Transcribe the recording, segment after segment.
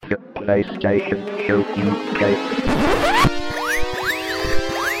PlayStation UK.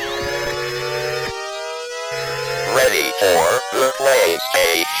 Ready for the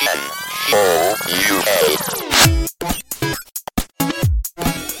PlayStation Show UK.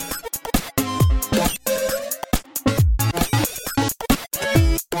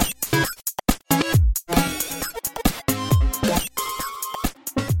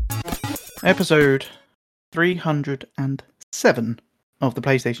 Episode 307 of the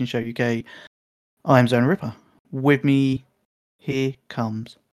PlayStation Show UK. I am Zone Ripper. With me, here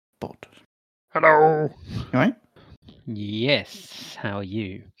comes Bod. Hello. You alright? Yes. How are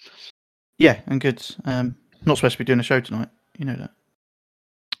you? Yeah, I'm good. Not supposed to be doing a show tonight. You know that.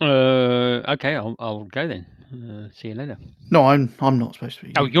 Okay. I'll go then. See you later. No, I'm not supposed to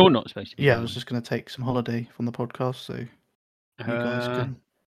be. Oh, you're not supposed to be. Yeah, I was just going to take some holiday from the podcast, so you guys can.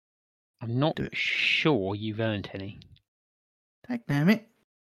 I'm not do it. sure you've earned any. Damn it!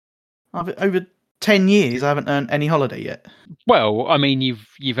 Over 10 years, I haven't earned any holiday yet. Well, I mean, you've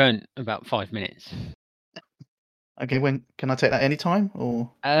earned about 5 minutes. Okay, when can I take that any time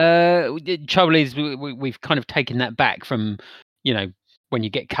or? The trouble is, we've kind of taken that back from, when you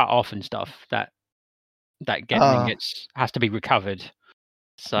get cut off and stuff. That has to be recovered.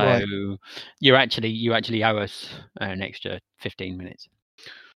 So Right. you actually owe us an extra 15 minutes.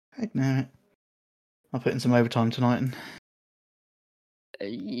 Damn it! I'll put in some overtime tonight. And...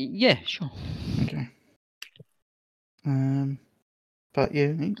 Yeah, sure. Okay. But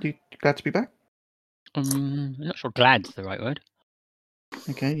yeah, you glad to be back? I'm not sure glad's the right word.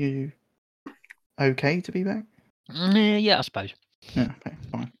 Okay, you okay to be back? Yeah, I suppose. Yeah, okay,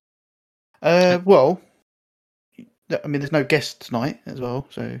 fine. Well, I mean, there's no guest tonight as well,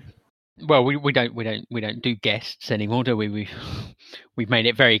 so. Well, we don't do guests anymore, do we? We've made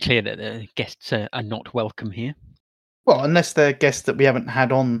it very clear that the guests are not welcome here. Well, unless they're guests that we haven't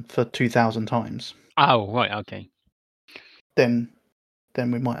had on for 2,000 times. Oh, right, okay. Then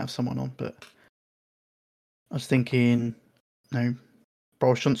we might have someone on, but I was thinking, no,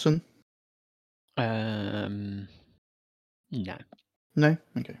 Boris Johnson? No. No?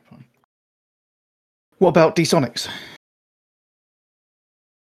 Okay, fine. What about D-Sonics?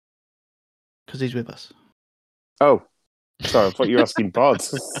 Because he's with us. Oh, sorry, I thought you were asking Bod.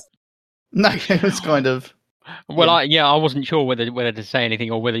 No, it was kind of... Well, I wasn't sure whether to say anything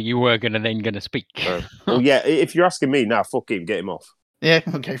or whether you were going to speak. Well, yeah, if you're asking me now, fuck him, get him off. Yeah,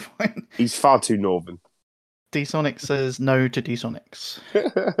 okay, fine. He's far too northern. D-Sonics says no to D-Sonics.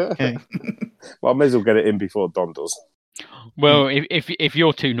 Okay. Well, I may as well get it in before Don does. Well, if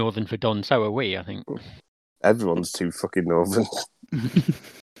you're too northern for Don, so are we, I think. Everyone's too fucking northern.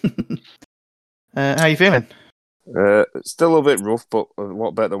 How you feeling? Still a bit rough, but a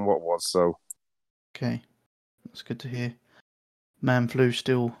lot better than what was, so... Okay. That's good to hear. Man flu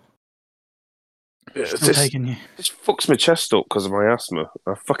still It's taking you. It fucks my chest up because of my asthma.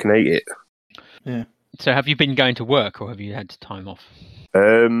 I fucking hate it. Yeah. So have you been going to work or have you had time off?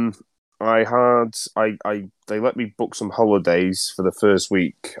 They let me book some holidays for the first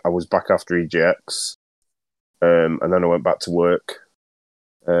week. I was back after EGX. And then I went back to work.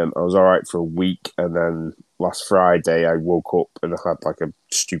 I was alright for a week, and then last Friday I woke up and I had like a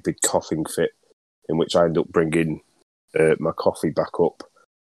stupid coughing fit, in which I ended up bringing my coffee back up.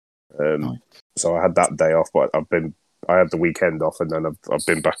 Nice. So I had that day off, but I had the weekend off, and then I've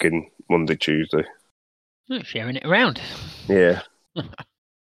been back in Monday, Tuesday. Sharing it around. Yeah.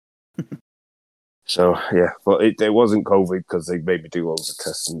 So yeah, but it wasn't COVID because they made me do loads of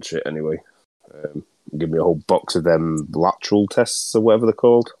tests and shit anyway. Give me a whole box of them lateral tests or whatever they're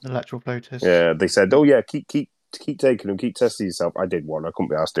called. The lateral flow test. Yeah, they said, "Oh yeah, keep taking them, keep testing yourself." I did one. I couldn't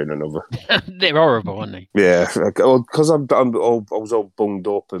be asked doing another. They're horrible, aren't they? Yeah, because I was all bunged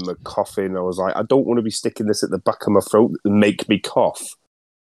up and my coughing. I was like, I don't want to be sticking this at the back of my throat and make me cough.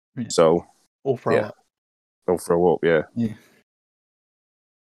 Yeah. So, Or throw up. I'll throw up. Yeah. Yeah.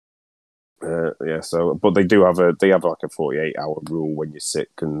 Yeah. So, but they have like a 48-hour rule when you're sick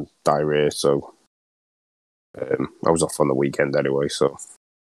and diarrhea. So, I was off on the weekend anyway, so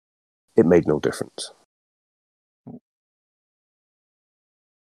it made no difference.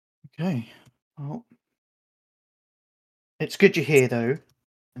 Okay. Well, it's good you're here though,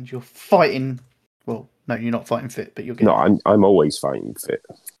 and you're fighting. Well, no, you're not fighting fit, but you're getting. No, I'm always fighting fit.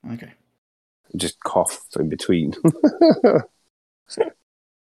 Okay. Just cough in between.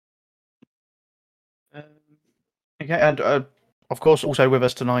 Okay, and of course, also with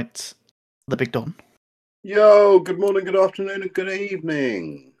us tonight, the Big Don. Yo, good morning, good afternoon, and good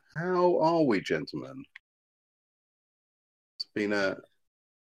evening. How are we, gentlemen? It's been a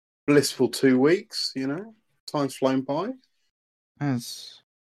blissful 2 weeks, Time's flown by. As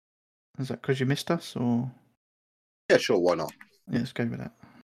Is that because you missed us, or Yeah, sure, why not? yeah, let's go with that.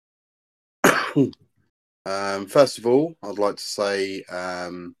 First of all, I'd like to say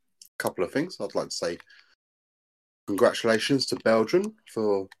a couple of things. I'd like to say congratulations to Belgium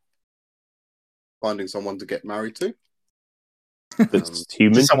for finding someone to get married to. That's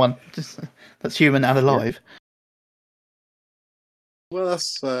human. That's human and alive. Well,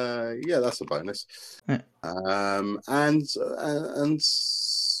 that's that's a bonus. Yeah.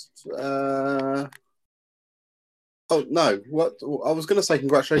 Oh no! What I was going to say,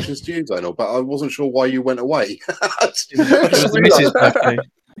 congratulations to you, Donald, but I wasn't sure why you went away. It was Mrs. birthday.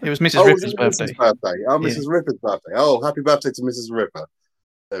 It was Mrs. Oh, Ripper's it was birthday. Mrs. birthday. Oh, Yeah. Mrs. Ripper's birthday. Oh, happy birthday to Mrs. Ripper.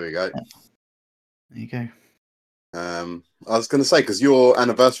 There we go. There you go. I was going to say, because your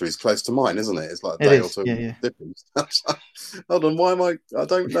anniversary is close to mine, isn't it? It's like a It day is, or two yeah. difference. Hold on, why am I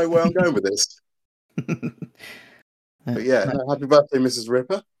don't know where I'm going with this. But yeah, no, happy birthday, Mrs.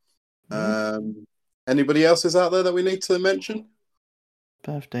 Ripper. Anybody else is out there that we need to mention?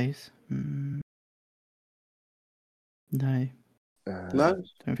 Birthdays? No, No?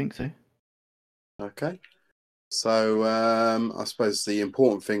 don't think so. Okay. So I suppose the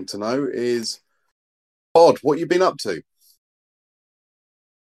important thing to know is, Odd, what you been up to?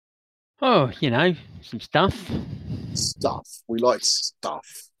 Oh, you know, some stuff. Stuff. We like stuff.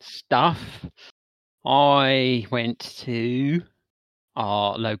 Stuff. I went to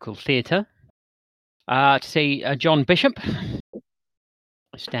our local theatre to see John Bishop,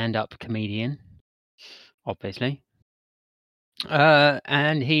 a stand-up comedian, obviously.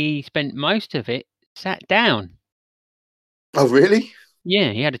 And he spent most of it sat down. Oh, really?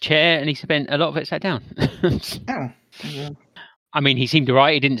 Yeah, he had a chair and he spent a lot of it sat down. Oh. I mean, he seemed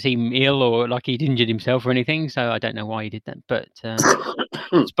alright. He didn't seem ill or like he'd injured himself or anything, so I don't know why he did that. But I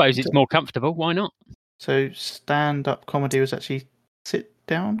suppose it's more comfortable. Why not? So stand-up comedy was actually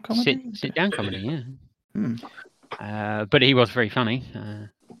sit-down comedy? Sit-down comedy, yeah. Hmm. But he was very funny.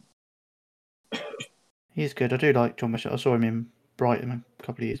 He's good. I do like John Bishop. I saw him in Brighton a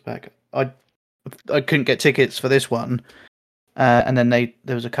couple of years back. I couldn't get tickets for this one, and then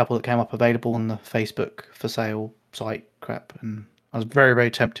there was a couple that came up available on the Facebook for sale site crap, and I was very,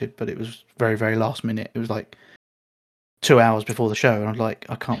 very tempted, but it was very, very last minute. It was like 2 hours before the show, and I was like,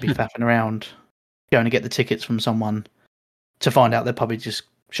 I can't be faffing around going to get the tickets from someone to find out they're probably just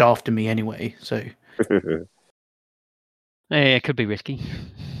shafting me anyway. So Yeah, it could be risky.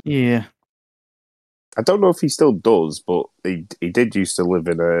 yeah. I don't know if he still does, but he did used to live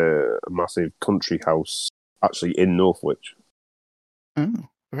in a massive country house, actually in Northwich. Oh,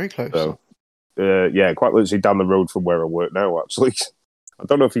 very close. So, yeah, quite literally down the road from where I work now, actually. I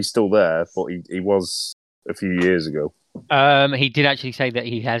don't know if he's still there, but he was a few years ago. He did actually say that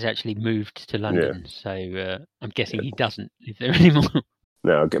he has actually moved to London, so I'm guessing he doesn't live there anymore.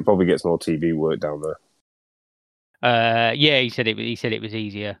 No, probably gets more TV work down there. Yeah, he said it was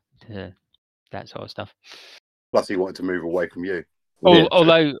easier to that sort of stuff. Plus, he wanted to move away from you. Yeah,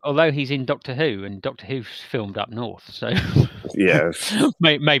 although he's in Doctor Who, and Doctor Who's filmed up north, so yeah,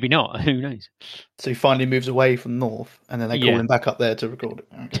 maybe not. Who knows? So he finally moves away from North, and then they call him back up there to record it.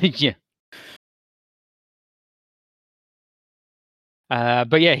 Okay. Yeah.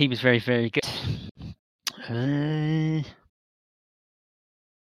 But yeah, he was very, very good.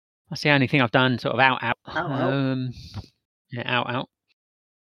 That's the only thing I've done sort of out. Yeah, out.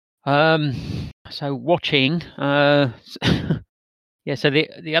 So watching. Yeah. So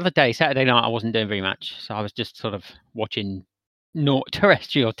the other day, Saturday night, I wasn't doing very much. So I was just sort of watching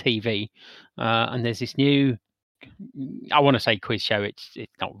terrestrial TV. And there's this new. I want to say quiz show. It's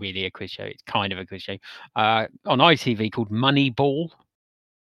not really a quiz show. It's kind of a quiz show. On ITV called Moneyball.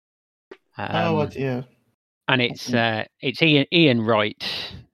 Yeah. And it's Ian Wright,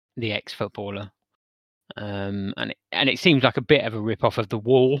 the ex-footballer, and it seems like a bit of a rip-off of The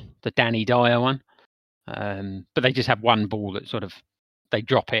Wall, the Danny Dyer one, but they just have one ball that sort of they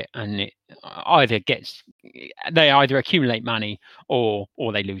drop it, and it they either accumulate money or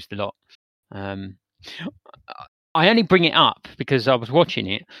they lose the lot. I only bring it up because I was watching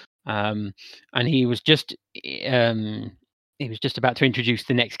it, and he was just about to introduce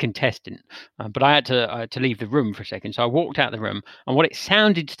the next contestant, but I had to leave the room for a second. So I walked out the room, and what it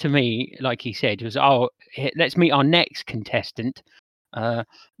sounded to me like he said was, "Oh, let's meet our next contestant,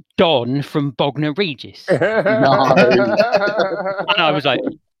 Don from Bognor Regis." And I was like,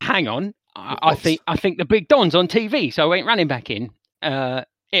 "Hang on, I think the big Don's on TV." So I went running back in.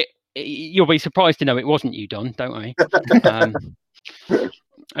 You'll be surprised to know it wasn't you, Don. Don't worry.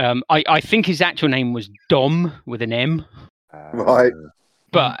 I think his actual name was Dom with an M. Right.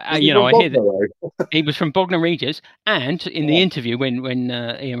 But you know, I hear that he was from Bognor Regis, and in the interview when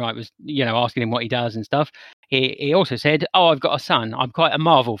Ian Wright was, you know, asking him what he does and stuff, he also said, "Oh, I've got a son. I'm quite a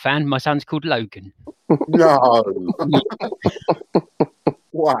Marvel fan. My son's called Logan." No.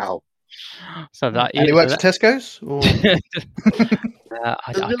 Wow. So that And he works at Tesco's? Or...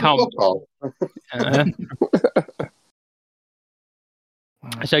 I can't.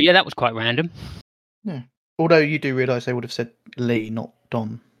 Wow. So yeah, that was quite random. Yeah. Although you do realise they would have said Lee, not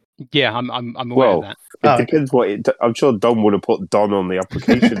Don. Yeah, I'm aware of that. It depends what I'm sure Don would have put Don on the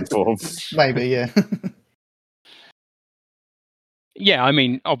application form. Maybe, yeah. Yeah, I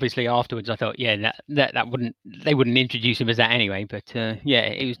mean, obviously afterwards I thought, yeah, that wouldn't, they wouldn't introduce him as that anyway. But yeah,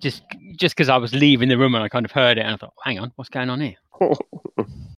 it was just because I was leaving the room and I kind of heard it and I thought, hang on, what's going on here?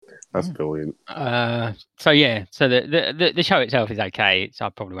 That's brilliant. So yeah, so the show itself is okay. I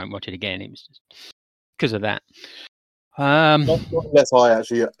probably won't watch it again. It was just because of that. Not unless I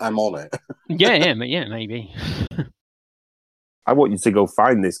actually am on it. yeah, maybe. I want you to go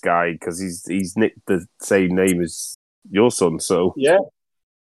find this guy because he's nicked the same name as your son. So Yeah.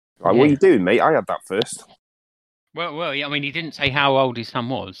 Like, what are you doing, mate? I had that first. Well, yeah. I mean, he didn't say how old his son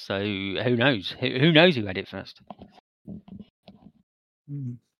was, so who knows? Who knows who had it first?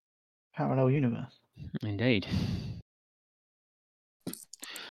 Parallel universe. Indeed.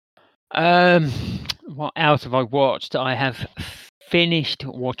 What else have I watched? I have finished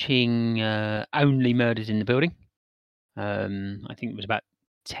watching Only Murders in the Building. I think it was about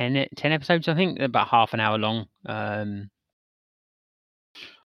 10 episodes, I think, about half an hour long.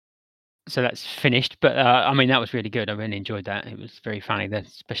 So that's finished. But I mean, that was really good. I really enjoyed that. It was very funny.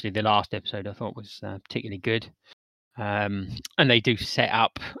 Especially the last episode I thought was particularly good. And they do set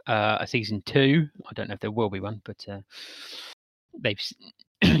up a season 2. I don't know if there will be one, but they've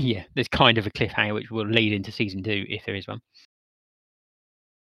yeah, there's kind of a cliffhanger which will lead into season 2 if there is one.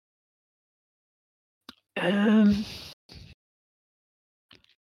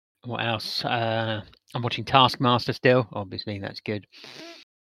 What else? I'm watching Taskmaster still. Obviously, that's good.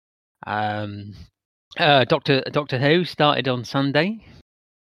 Doctor Who started on Sunday.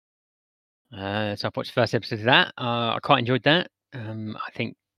 So I've watched the first episode of that. I quite enjoyed that. I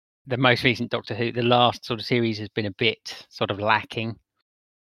think the most recent Doctor Who, the last sort of series, has been a bit sort of lacking.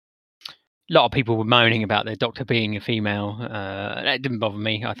 A lot of people were moaning about the Doctor being a female. That didn't bother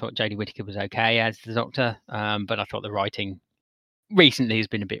me. I thought Jodie Whittaker was okay as the Doctor, but I thought the writing recently has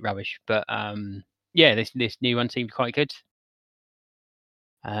been a bit rubbish. But yeah, this new one seemed quite good.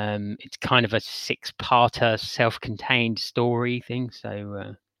 It's kind of a 6-parter, self-contained story thing,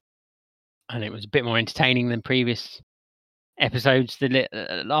 so and it was a bit more entertaining than previous episodes. The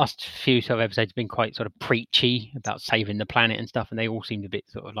last few sort of episodes have been quite sort of preachy about saving the planet and stuff, and they all seemed a bit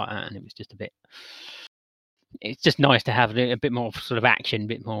sort of like that. And it was just a bit. It's just nice to have a bit more sort of action, a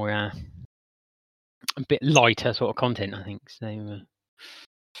bit more, a bit lighter sort of content, I think. So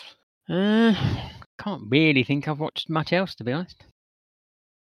can't really think I've watched much else, to be honest.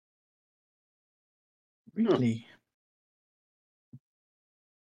 Really?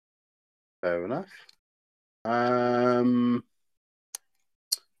 Fair enough.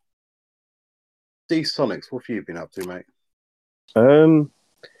 D-Sonics, what have you been up to, mate?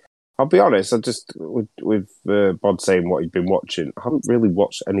 I'll be honest. I just with Bod saying what he'd been watching, I haven't really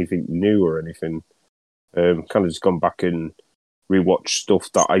watched anything new or anything. Kind of just gone back and rewatched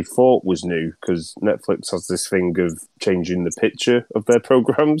stuff that I thought was new because Netflix has this thing of changing the picture of their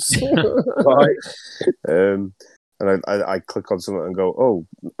programs. Right. And I click on something and go, oh,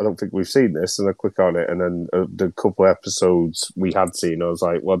 I don't think we've seen this. And I click on it. And then the couple of episodes we had seen, I was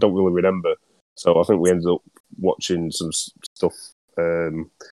like, well, I don't really remember. So I think we ended up watching some stuff, the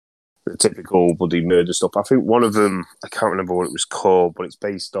typical bloody murder stuff. I think one of them, I can't remember what it was called, but it's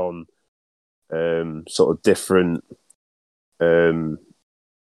based on sort of different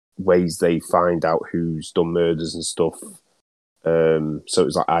ways they find out who's done murders and stuff. So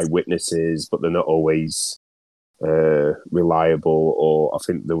it's like eyewitnesses, but they're not always reliable. Or I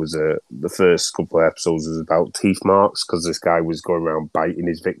think there was the first couple of episodes was about teeth marks because this guy was going around biting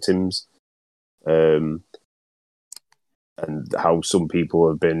his victims, and how some people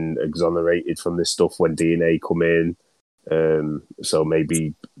have been exonerated from this stuff when DNA come in. So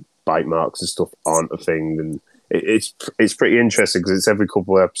maybe bite marks and stuff aren't a thing, and it's pretty interesting because it's every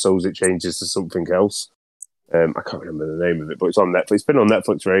couple of episodes it changes to something else. I can't remember the name of it, but it's on Netflix. It's been on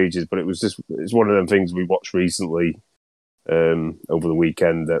Netflix for ages, but it's one of them things we watched recently over the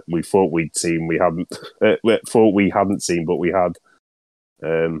weekend that we thought we'd seen, we hadn't seen, but we had.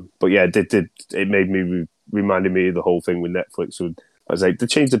 But yeah, it made me reminded me of the whole thing with Netflix. I was like, they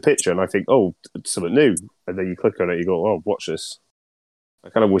changed the picture, and I think, oh, it's something new, and then you click on it, you go, oh, watch this. I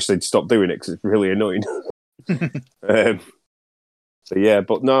kind of wish they'd stop doing it because it's really annoying. So yeah,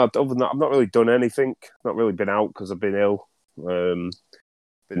 but no, other than that, I've not really done anything. Not really been out because I've been ill.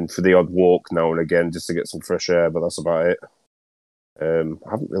 Been for the odd walk now and again just to get some fresh air, but that's about it. I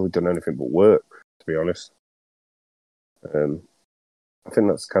haven't really done anything but work, to be honest. I think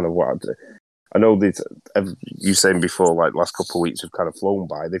that's kind of what I do. I know you saying before, like last couple of weeks have kind of flown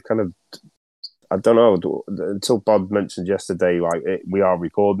by. They've kind of, I don't know, until Bob mentioned yesterday, like we are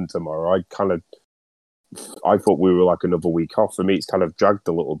recording tomorrow. I thought we were like another week off. For me, it's kind of dragged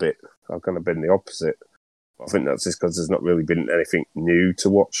a little bit. I've kind of been the opposite. I think that's just because there's not really been anything new to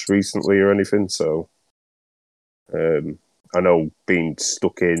watch recently or anything. So, I know being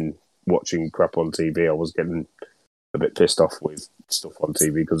stuck in watching crap on TV, I was getting a bit pissed off with stuff on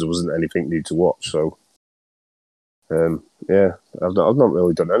TV because there wasn't anything new to watch. So, yeah, I've not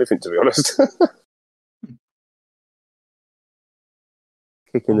really done anything, to be honest.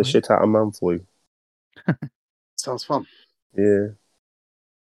 Kicking the shit out of man flu. Sounds fun. Yeah.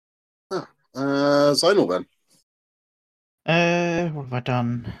 Zonal then. What have I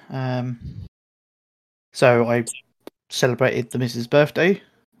done? So I celebrated the missus' birthday.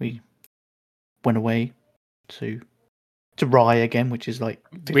 We went away to Rye again, which is like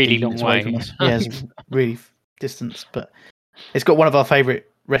 15 Really long minutes away way. from us. Yeah, it's really distance, but it's got one of our favourite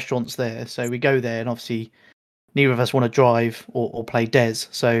restaurants there. So we go there, and obviously neither of us want to drive or play Des,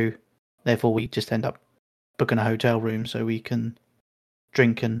 so therefore we just end up booking a hotel room so we can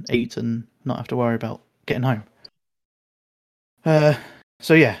drink and eat and not have to worry about getting home.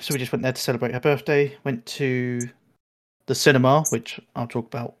 So we just went there to celebrate her birthday. Went to the cinema, which I'll talk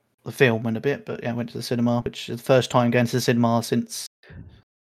about the film in a bit, but yeah, I went to the cinema, which is the first time going to the cinema since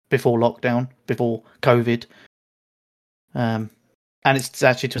before lockdown, before COVID. And it's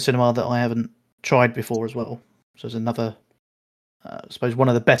actually to a cinema that I haven't tried before as well. So it's another, I suppose, one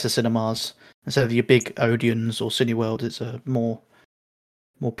of the better cinemas. Instead of your big Odeons or Cineworld, it's a more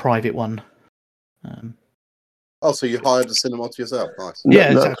private one. Oh, so you hired a cinema to yourself? Nice.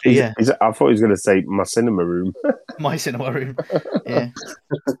 Yeah, exactly. Yeah, I thought he was going to say my cinema room. my cinema room. Yeah.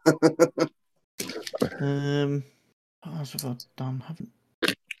 What else have I done? Have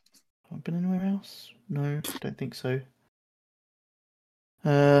I been anywhere else? No, don't think so.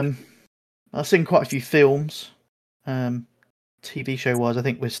 I've seen quite a few films. TV show wise, I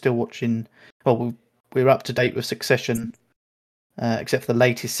think we're still watching. Well, we're up to date with Succession, except for the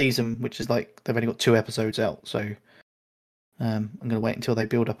latest season, which is like they've only got 2 episodes out. So I'm going to wait until they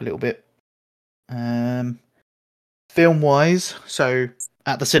build up a little bit. Film wise, so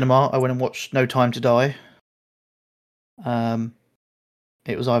at the cinema, I went and watched No Time to Die.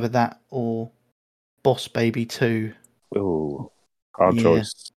 It was either that or Boss Baby 2. Oh, hard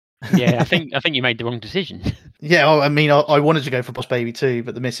choice. Yeah, I think you made the wrong decision. Yeah, I mean, I wanted to go for Boss Baby 2,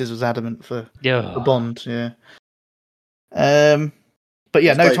 but the missus was adamant for Bond. Yeah. But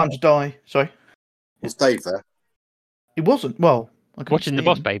yeah, Was No Dave- Time to Die. Sorry, Was Dave there? it wasn't. Well, I couldn't Watching see the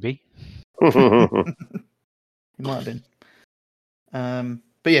Boss him. Baby. He might have been.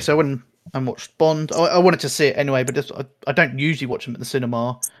 But yeah, so I went and watched Bond. I wanted to see it anyway, but I don't usually watch them at the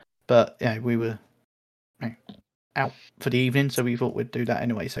cinema. But yeah, we were out for the evening, so we thought we'd do that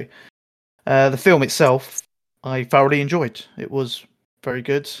anyway. So the film itself, I thoroughly enjoyed. It was very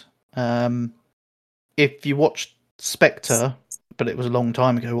good. If you watched Spectre, but it was a long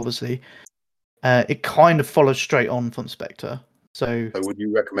time ago, obviously, it kind of follows straight on from Spectre. So would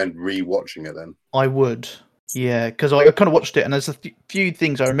you recommend re-watching it then? I would, yeah, because I kind of watched it, and there's a few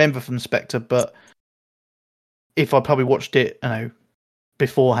things I remember from Spectre, but if I probably watched it,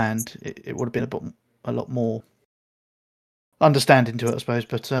 beforehand, it would have been a lot more understanding to it, I suppose.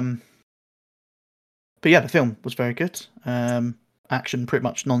 But yeah, the film was very good. Action pretty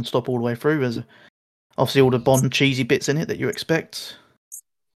much non-stop all the way through. There's obviously all the Bond cheesy bits in it that you expect.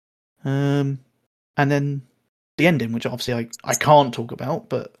 And then the ending, which obviously I can't talk about,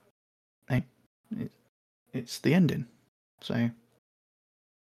 but it's the ending. So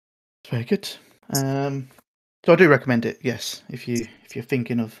it's very good. So I do recommend it, yes, if you're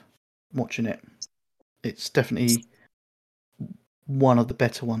thinking of watching it. It's definitely one of the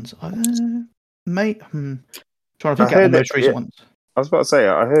better ones. Trying to think out the most recent ones. I was about to say,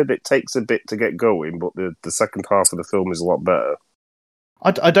 I heard it takes a bit to get going, but the second half of the film is a lot better.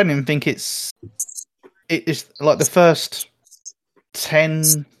 I don't even think it's like the first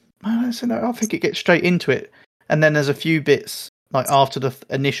 10. I think it gets straight into it, and then there's a few bits like after the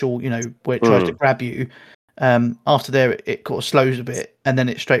initial, where it tries to grab you. After there, it kind of slows a bit, and then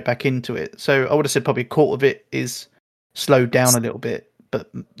it's straight back into it. So I would have said probably a quarter of it is slowed down a little bit,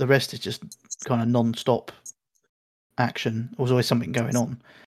 but the rest is just kind of non-stop action. There was always something going on.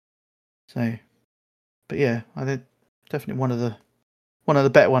 So, but yeah, I think definitely one of the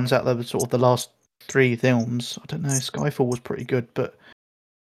better ones out there. Sort of the last 3 films. I don't know. Skyfall was pretty good, but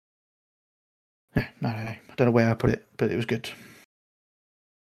yeah, no, I don't know where I put it, but it was good.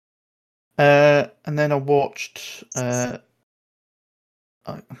 And then I watched. I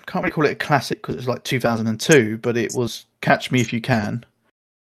can't really call it a classic because it was like 2002, but it was Catch Me If You Can.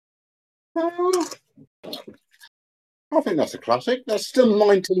 I think that's a classic. That's still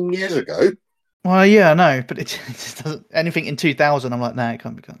 19 years ago. Well, yeah, I know, but it just doesn't. Anything in 2000, I'm like, nah, it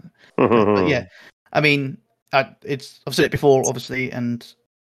can't be. But yeah, I mean, I've said it before, obviously, and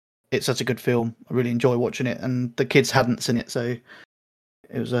it's such a good film. I really enjoy watching it, and the kids hadn't seen it, so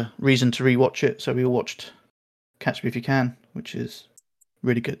it was a reason to rewatch it. So we all watched Catch Me If You Can, which is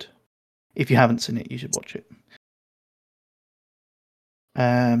really good. If you haven't seen it, you should watch it.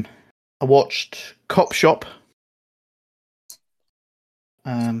 I watched Cop Shop,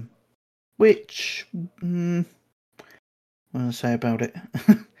 which what do I say about it?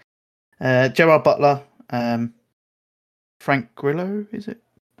 Gerard Butler, Frank Grillo, is it?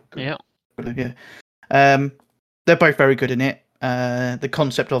 Yeah. Grillo, yeah. They're both very good in it. The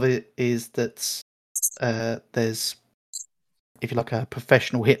concept of it is that there's, if you like, a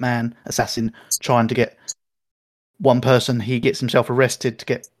professional hitman assassin trying to get one person. He gets himself arrested to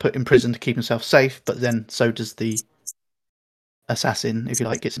get put in prison to keep himself safe, but then so does the assassin, if you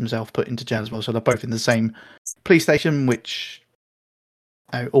like, gets himself put into jail as well. So they're both in the same police station, which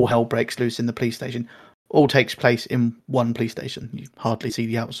all hell breaks loose in the police station. All takes place in one police station. You hardly see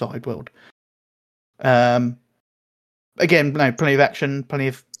the outside world. Again, plenty of action, plenty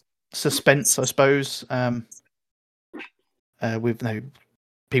of suspense, I suppose. With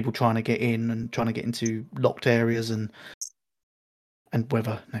people trying to get in and trying to get into locked areas, and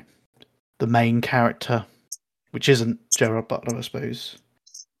whether the main character, which isn't Gerard Butler, I suppose,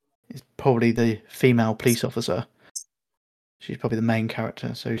 is probably the female police officer. She's probably the main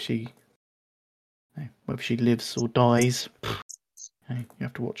character, so whether she lives or dies, you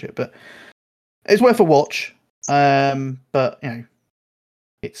have to watch it. But it's worth a watch. But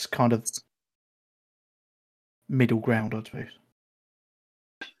it's kind of middle ground, I suppose.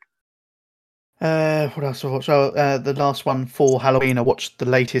 What else I watched? The last one for Halloween, I watched the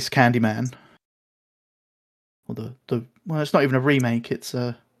latest Candyman. Or well, it's not even a remake. It's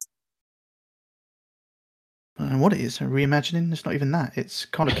I don't know what it is. A reimagining. It's not even that. It's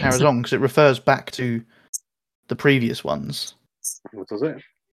kind of carries on because it refers back to the previous ones. What does it?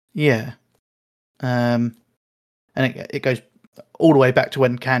 Yeah. And it goes all the way back to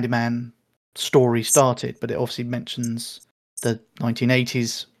when Candyman story started, but it obviously mentions the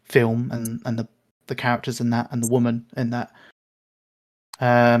 1980s film and the characters in that and the woman in that.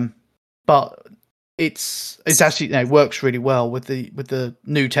 But it's actually works really well with the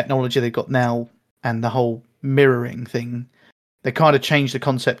new technology they've got now and the whole mirroring thing. They kind of changed the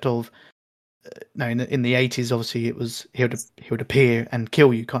concept of in the 80s, obviously it was he would appear and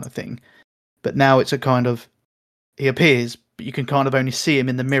kill you kind of thing, but now it's a kind of he appears, but you can kind of only see him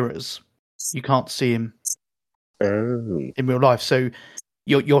in the mirrors. You can't see him in real life. So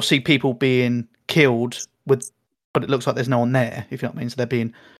you'll see people being killed but it looks like there's no one there, if you know what I mean. So they're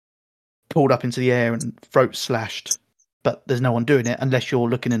being pulled up into the air and throats slashed, but there's no one doing it unless you're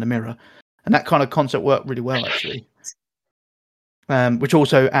looking in the mirror. And that kind of concept worked really well, actually. Which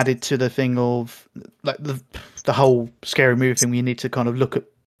also added to the thing of like the whole scary movie thing where you need to kind of look at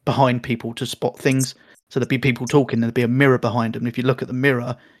behind people to spot things. So there'd be people talking, there'd be a mirror behind them. If you look at the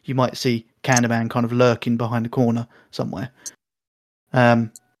mirror, you might see Candyman kind of lurking behind a corner somewhere.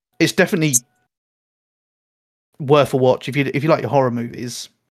 It's definitely worth a watch if you like your horror movies.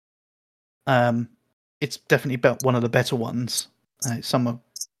 It's definitely one of the better ones. Some are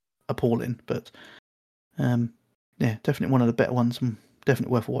appalling, but yeah, definitely one of the better ones. And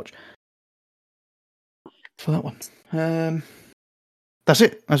definitely worth a watch for that one. That's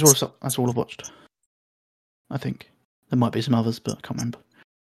it. That's all I've watched. I think there might be some others, but I can't remember.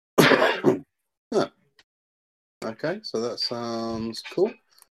 Okay, so that sounds cool.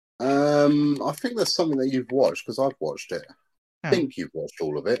 I think there's something that you've watched because I've watched it. I think you've watched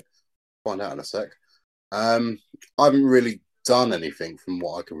all of it. Find out in a sec. I haven't really done anything from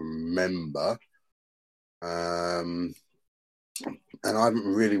what I can remember. And I haven't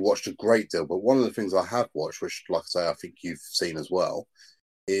really watched a great deal, but one of the things I have watched, which, like I say, I think you've seen as well,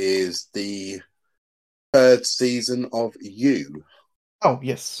 is the 3rd season of You. Oh,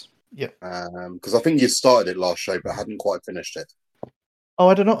 yes. Yeah. Because I think you started it last show, but hadn't quite finished it. Oh,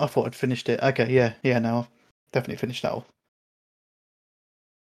 I don't know. I thought I'd finished it. Okay, yeah. Yeah, no, I've definitely finished that off.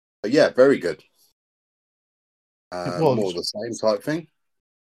 But yeah, very good. It was. More of the same type thing.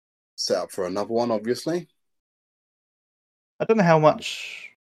 Set up for another one, obviously. I don't know how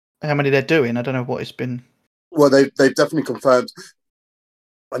many they're doing. I don't know what it's been. Well, they've definitely confirmed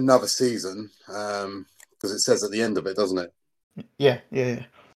another season because it says at the end of it, doesn't it? Yeah.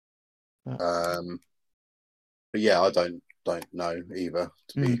 But yeah, I don't know either,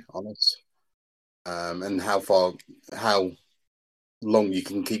 to be honest. And how long you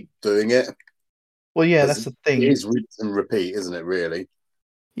can keep doing it. Well, yeah, that's the thing. It is rinse and repeat, isn't it? Really?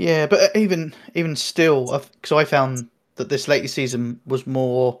 Yeah, but even still, because I found that this latest season was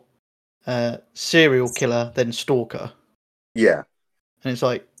more serial killer than stalker, Yeah. and it's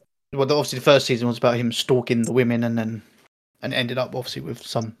like, well, obviously the first season was about him stalking the women, and ended up obviously with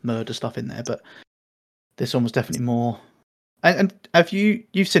some murder stuff in there. But this one was definitely more. And have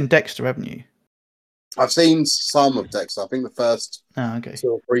you've seen Dexter, haven't you? I've seen some of Dexter. I think the first Okay. 2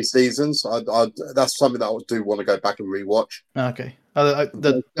 or 3 seasons. That's something that I do want to go back and rewatch. Okay. It's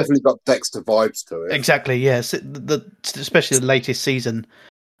definitely got Dexter vibes to it. Exactly. Yes. Especially the latest season,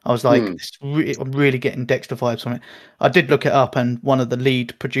 I was like, I'm really getting Dexter vibes from it. I did look it up, and one of the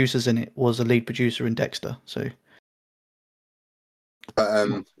lead producers in it was a lead producer in Dexter. So,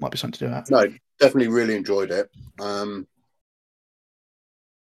 might be something to do with that. No, definitely really enjoyed it.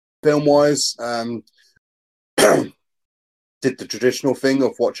 Film wise, did the traditional thing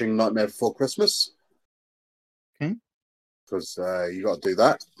of watching Nightmare Before Christmas. Okay. Because you got to do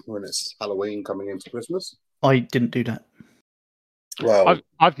that when it's Halloween coming into Christmas. I didn't do that. Well,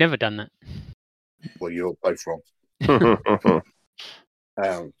 I've never done that. Well, you're both wrong.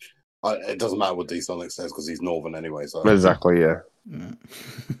 It doesn't matter what D Sonic says because he's Northern anyway. So Exactly, yeah.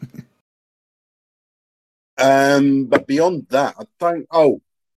 But beyond that,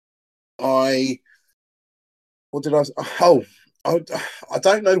 what did I? I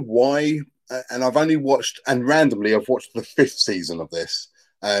don't know why, and I've only watched, and randomly I've watched the 5th season of this.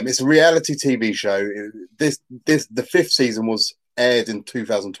 It's a reality TV show. The 5th season was aired in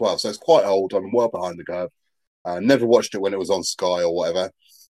 2012, so it's quite old. I'm well behind the curve. Never watched it when it was on Sky or whatever.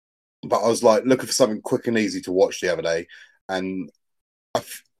 But I was like looking for something quick and easy to watch the other day, and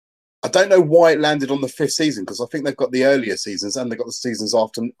I don't know why it landed on the 5th season because I think they've got the earlier seasons and they've got the seasons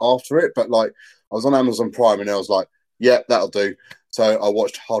after it. But like, I was on Amazon Prime and I was like, yeah, that'll do. So I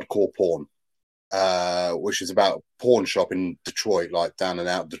watched Hardcore Porn, which is about a porn shop in Detroit, like down and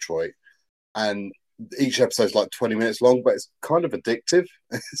out of Detroit. And each episode's like 20 minutes long, but it's kind of addictive.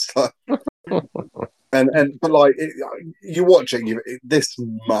 It's like, but like you watch it, this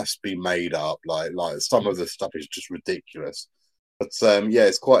must be made up. Like some of the stuff is just ridiculous. But yeah,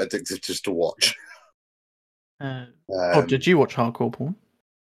 it's quite addictive just to watch. Did you watch Hardcore Porn?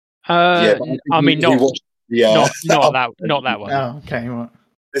 Yeah, I mean, not that one. Oh, okay, right.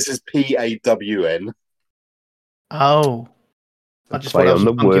 This is PAWN. Oh, I just Play thought that was on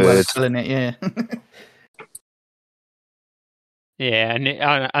a the funky way word. of spelling it. Yeah. Yeah,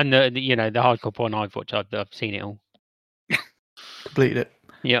 and the the hardcore porn I've watched, I've seen it all. Completed it.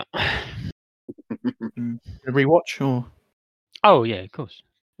 Yeah. A rewatch or? Oh yeah, of course.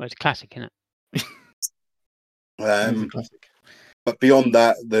 Well, it's a classic, isn't it? It's a classic. But beyond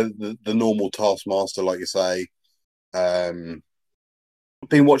that, the normal Taskmaster, like you say. I've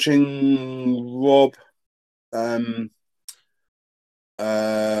been watching Rob.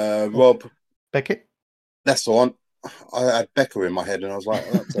 Rob Beckett. That's the one. I had Becca in my head, and I was like,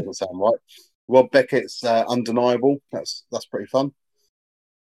 that doesn't sound right. Rob Beckett's Undeniable. That's pretty fun.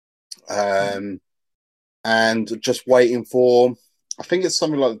 And just waiting for, I think it's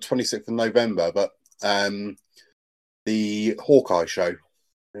something like the 26th of November, but the Hawkeye show.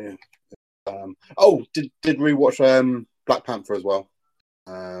 Yeah. Did rewatch Black Panther as well.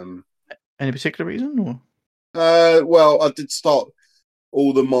 Any particular reason, or? Well, I did start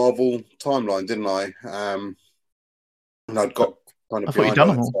all the Marvel timeline, didn't I? And I'd got kind of. I thought you'd done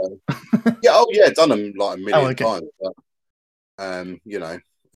them all. So. Yeah, done them like a million times. But,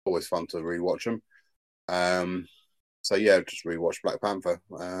 always fun to rewatch them. So yeah, just rewatched Black Panther.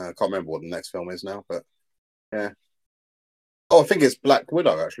 I can't remember what the next film is now, but yeah. Oh, I think it's Black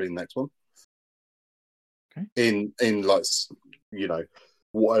Widow actually. The next one. Okay. In like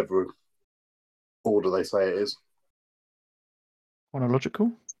whatever order they say it is.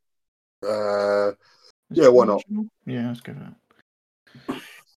 Chronological? Yeah, why not? Yeah, let's go for that.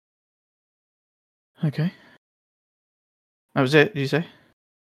 Okay. That was it, did you say?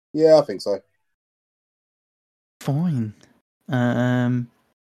 Yeah, I think so. Fine.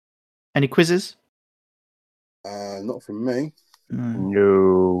 Any quizzes? Not from me.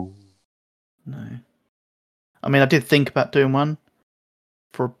 No. I mean, I did think about doing one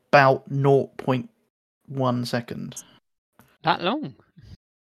for about 0.1 1 second. That long?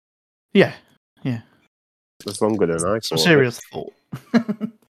 Yeah, That's longer than I some thought. serious thought.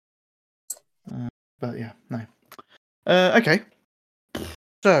 But yeah, no. Okay.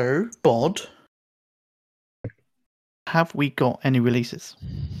 So, Bod, have we got any releases?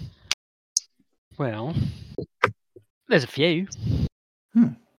 Well, there's a few. Hmm.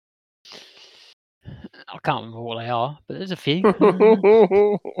 I can't remember what they are, but there's a few.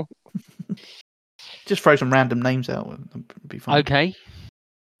 Just throw some random names out. It'd be fine. Okay.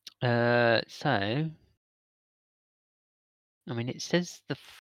 So, I mean, it says the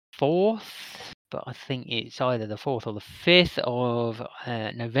 4th, but I think it's either the 4th or the 5th of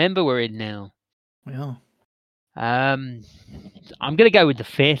November we're in now. We are. I'm going to go with the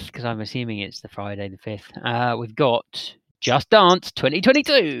 5th because I'm assuming it's the Friday the 5th. We've got Just Dance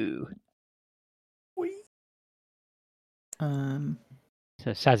 2022. So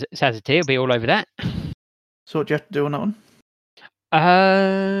Sazati will be all over that. So what do you have to do on that one?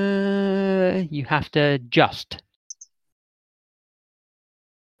 You have to just.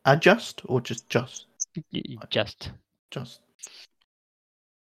 Adjust or just? Just. Just.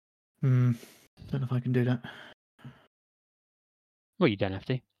 Don't know if I can do that. Well, you don't have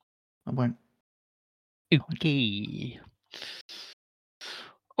to. I won't. Okay.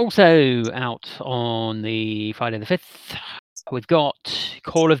 Also out on the Friday the 5th, we've got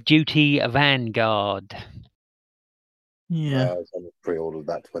Call of Duty Vanguard. Yeah. I've pre-ordered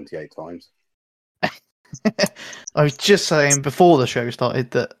that 28 times. I was just saying before the show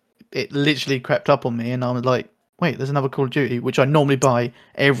started that it literally crept up on me, and I was like, "Wait, there's another Call of Duty, which I normally buy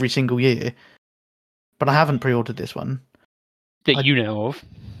every single year, but I haven't pre-ordered this one." That you know of.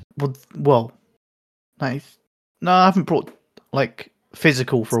 Well, nice. No, I haven't brought like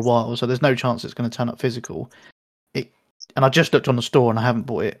physical for a while, so there's no chance it's going to turn up physical. And I just looked on the store, and I haven't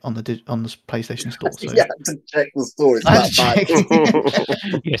bought it on the PlayStation store. So Yeah, to check the store. It's I had that to bad.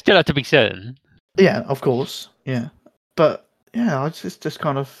 check. You still have to be certain. Yeah, of course. Yeah, but yeah, it's just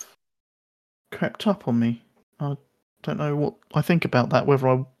kind of crept up on me. I don't know what I think about that. Whether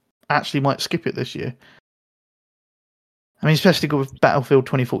I actually might skip it this year. I mean, especially with Battlefield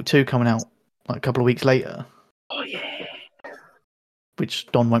 2042 coming out like a couple of weeks later. Oh yeah.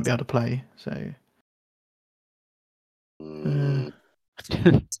 Which Don won't be able to play. So.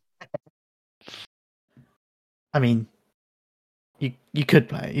 I mean, you could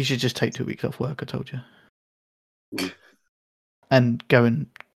play it. You should just take 2 weeks off work. I told you, and go and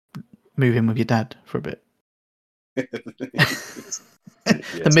move in with your dad for a bit. Yes.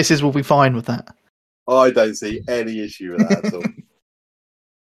 The missus will be fine with that. I don't see any issue with that at all.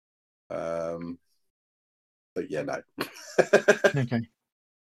 But yeah, no. Okay.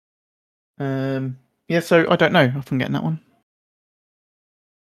 Yeah. So I don't know if I'm getting that one.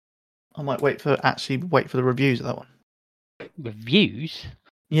 I might wait for the reviews of that one. Reviews?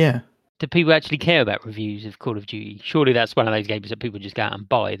 Yeah. Do people actually care about reviews of Call of Duty? Surely that's one of those games that people just go out and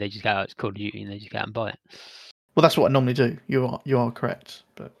buy. They just go, "Oh, it's Call of Duty," and they just go out and buy it. Well, that's what I normally do. You are correct,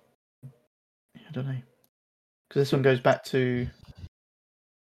 but I don't know because this one goes back to.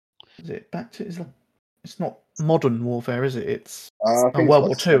 Is it back to? It's not modern warfare, is it? It's I think World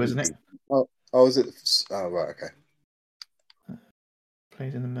War II, isn't it? Oh, is it? Oh, right, okay.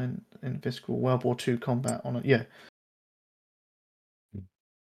 Played in physical World War II combat on it. Yeah.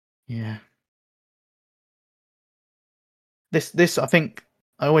 Yeah. This I think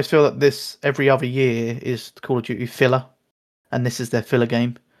I always feel that this every other year is Call of Duty filler, and this is their filler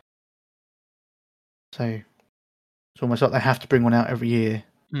game. So it's almost like they have to bring one out every year.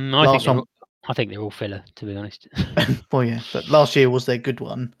 I think they're all filler, to be honest. Well, yeah, but last year was their good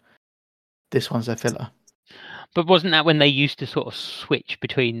one. This one's their filler. But wasn't that when they used to sort of switch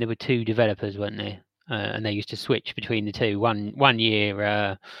between? There were two developers, weren't there? And they used to switch between the two. One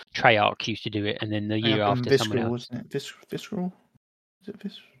year, Treyarch used to do it, and then the year after, Visceral, someone else. Wasn't it? Visceral? Is it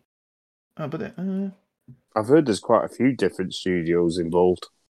Visceral? Oh, but I've heard there's quite a few different studios involved.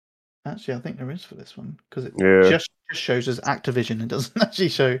 actually, I think there is for this one because it Yeah. just shows as Activision. It doesn't actually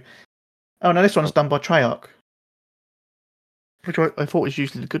show. Oh no, this one's done by Treyarch, which I thought was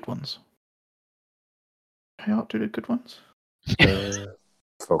usually the good ones. Treyarch do the good ones. I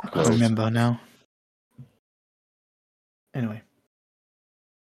Fuck can't knows. remember now. Anyway,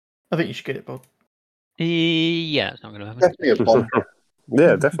 I think you should get it, Bob. Yeah, it's not going to happen. Definitely a bomb.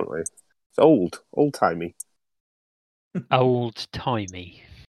 Yeah, definitely. It's old timey. Old timey.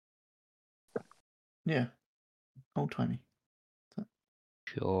 Yeah, old timey.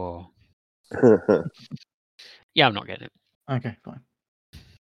 Sure. Yeah, I'm not getting it. Okay, fine.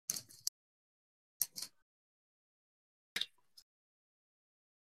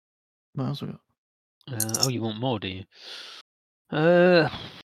 What else we got? You want more, do you?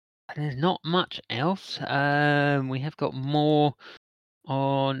 There's not much else. We have got more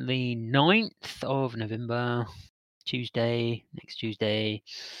on the 9th of November, Tuesday, next Tuesday.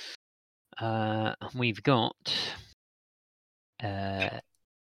 We've got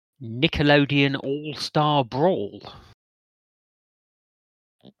Nickelodeon All-Star Brawl.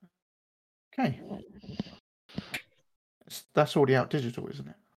 Okay. That's already out digital, isn't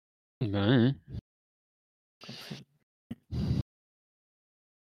it? No.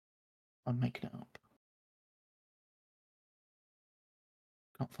 I'm making it up.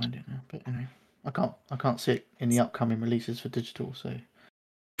 Can't find it now, but anyway, I can't see it in the upcoming releases for digital. So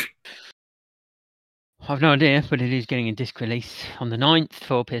I've no idea, but it is getting a disc release on the 9th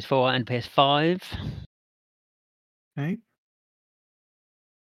for PS4 and PS5. okay.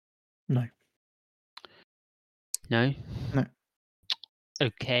 No. No. No.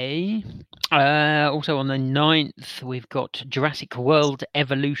 Okay. Also on the 9th, we've got Jurassic World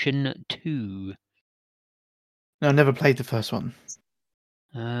Evolution 2. No, I never played the first one.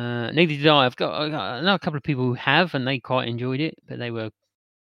 Neither did I. I know a couple of people who have, and they quite enjoyed it, but they were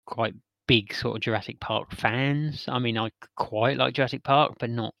quite big sort of Jurassic Park fans. I mean, I quite like Jurassic Park, but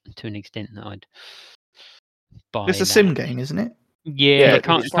not to an extent that I'd buy It's a that. sim game, isn't it? Yeah,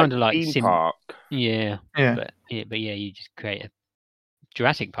 it's kind of like theme sim. park. Yeah, Yeah. but yeah, you just create a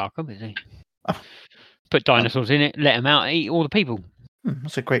Jurassic Park, obviously. Oh. Put dinosaurs in it, let them out, eat all the people.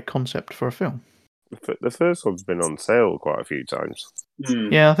 That's a great concept for a film. The first one's been on sale quite a few times.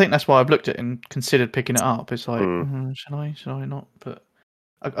 Yeah, I think that's why I've looked at it and considered picking it up. It's like, Mm. should I not? But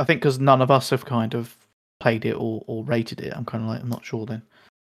I think because none of us have kind of played it or rated it, I'm kind of like, I'm not sure then.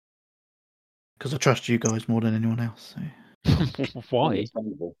 Because I trust you guys more than anyone else. So. Why?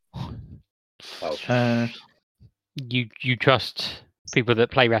 You trust people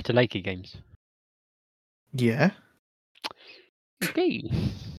that play Ratalaika games? Yeah. Okay.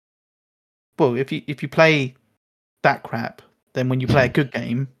 Well, if you play that crap, then when you play a good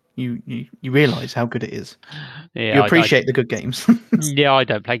game, you realise how good it is. Yeah, You appreciate the good games. Yeah, I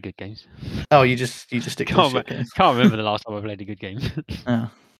don't play good games. Oh, you just stick to the shit games. Can't remember the last time I played a good game. Oh.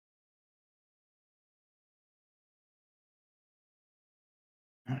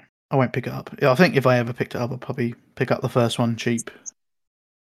 I won't pick it up. I think if I ever picked it up, I'll probably pick up the first one cheap.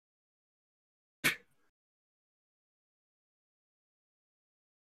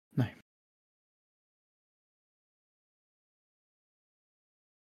 No.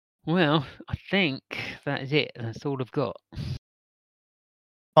 Well, I think that is it. That's all I've got.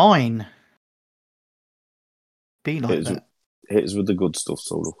 Fine. Be like that. Hit us with the good stuff,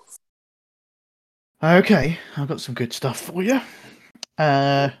 Solo. Okay, I've got some good stuff for you.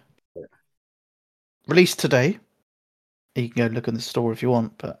 Released today. You can go look in the store if you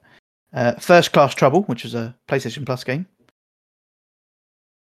want, but First Class Trouble, which is a PlayStation Plus game.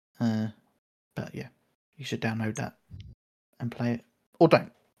 But yeah, you should download that and play it. Or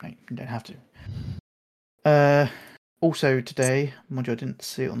don't. No, you don't have to. Also today, mind you, I didn't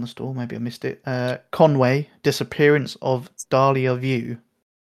see it on the store, maybe I missed it. Conway, Disappearance of Dahlia View.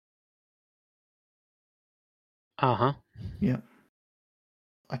 Uh-huh. Yeah.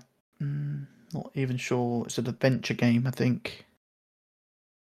 I'm not even sure. It's an adventure game, I think.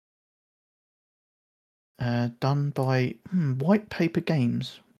 Done by White Paper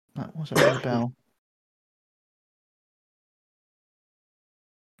Games. That wasn't ring a bell.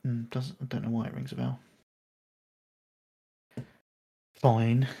 I don't know why it rings a bell.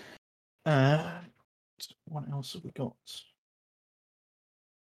 Fine. What else have we got?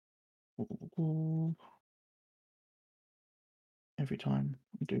 Every time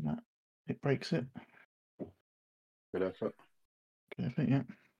we do that, it breaks it. Good effort. Good effort, yeah.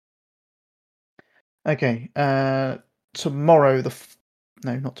 Okay. Tomorrow,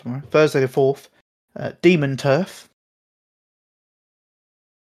 not tomorrow. Thursday the 4th. Demon Turf.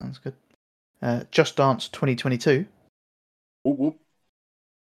 Sounds good. Just Dance 2022. Whoop, whoop.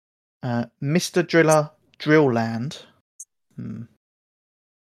 Mr. Driller Drill Land. Trying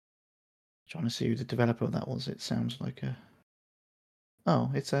to see who the developer of that was. It sounds like a.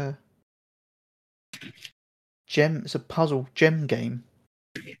 Oh, it's a gem. It's a puzzle gem game.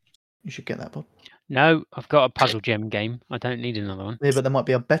 You should get that, Bob. No, I've got a puzzle gem game. I don't need another one. Yeah, but there might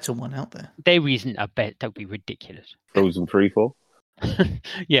be a better one out there. There isn't a bet. Don't be ridiculous. Frozen Freefall.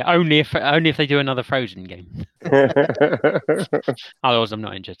 Yeah, only if they do another Frozen game. Otherwise, I'm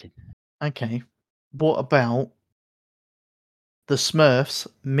not interested. Okay. What about the Smurfs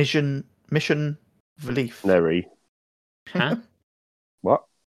Mission Relief? Neri. Huh? What?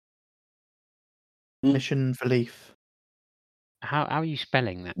 Mission Relief. How are you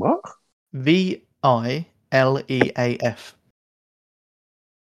spelling that? What? VLEIF. Leaf.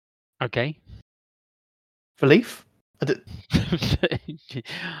 Okay. For leaf?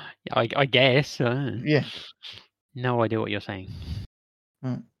 I guess. Yeah. No idea what you're saying.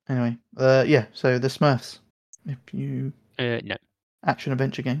 Anyway, yeah. So the Smurfs. If you No, action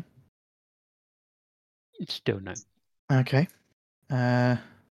adventure game. still no. Okay.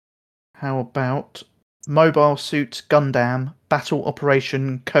 How about Mobile Suit Gundam Battle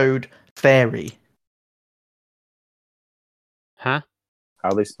Operation Code Fairy? Huh? How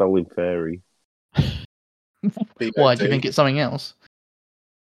are they spelling fairy? Why do you think it's something else?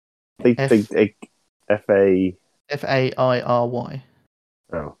 They F-A... Fairy, Oh.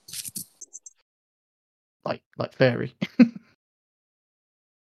 like fairy.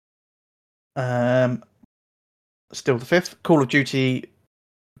 Still the fifth. Call of Duty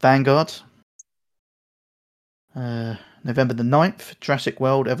Vanguard. November the 9th. Jurassic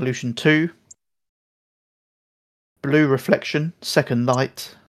World Evolution 2. Blue Reflection Second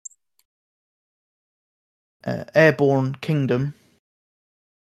Light. Airborne Kingdom.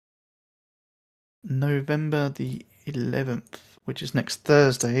 November the 11th, which is next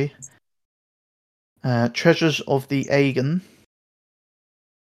Thursday. Treasures of the Aegon.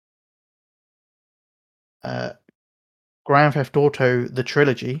 Grand Theft Auto the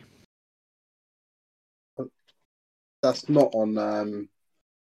Trilogy. That's not on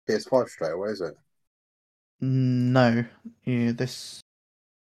PS5 straight away, is it? No. Yeah, this.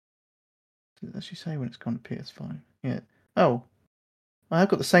 Did it actually say when it's gone to PS5? Yeah. Oh. I've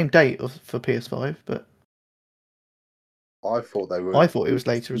got the same date for PS5, but I thought they were. I thought it was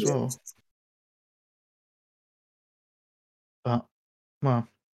later as well. But, well.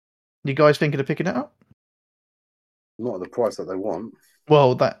 You guys thinking of picking it up? Not at the price that they want.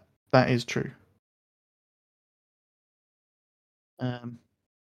 Well, that is true.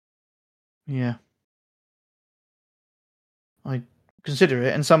 Yeah. I consider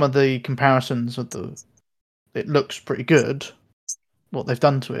it, and some of the comparisons of it looks pretty good, what they've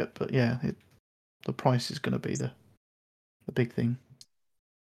done to it, but yeah, the price is going to be the big thing.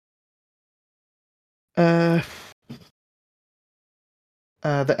 The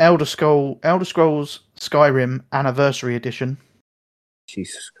Elder Scrolls Skyrim Anniversary Edition,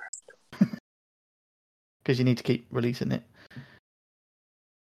 Jesus Christ. because you need to keep releasing it.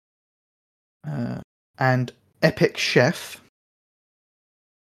 And Epic Chef.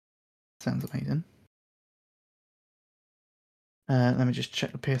 Sounds amazing. Let me just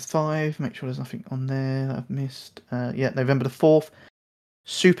check the PS5, make sure there's nothing on there that I've missed. Yeah, November the 4th.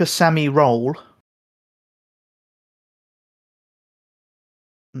 Super Sammy Roll.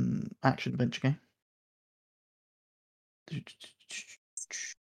 Action adventure game.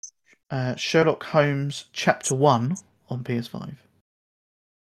 Sherlock Holmes Chapter 1 on PS5.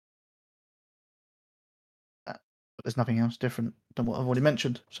 But there's nothing else different than what I've already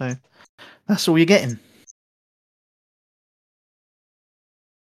mentioned. So that's all you're getting.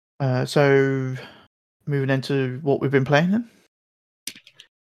 So moving into what we've been playing then.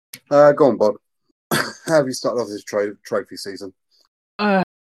 Go on, Bob. How have you started off this trophy season?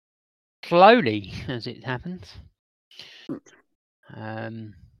 Slowly, as it happens.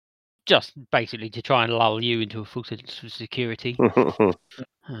 Just basically to try and lull you into a full sense of security.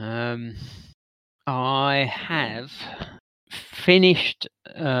 I have finished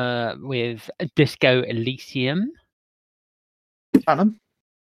with Disco Elysium. Platinum?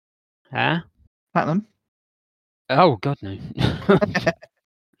 Huh? Platinum? Oh, God, no.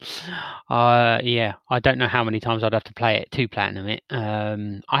 Yeah, I don't know how many times I'd have to play it to platinum it.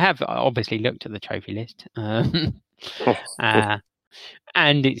 I have obviously looked at the trophy list.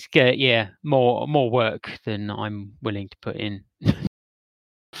 And it's more work than I'm willing to put in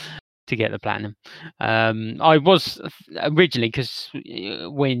to get the platinum. I was originally, because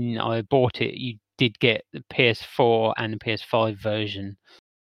when I bought it, you did get the PS4 and the PS5 version,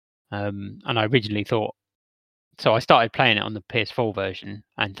 and I originally thought. So I started playing it on the PS4 version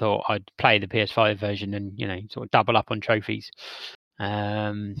and thought I'd play the PS5 version and sort of double up on trophies.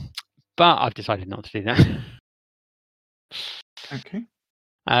 But I've decided not to do that. Okay.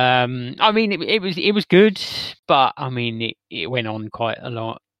 I mean, it was good, but I mean, it went on quite a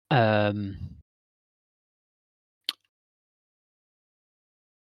lot. And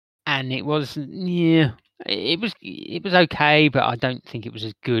it was it was okay, but I don't think it was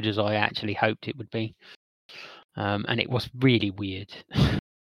as good as I actually hoped it would be. And it was really weird.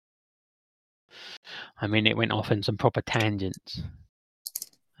 I mean, it went off in some proper tangents.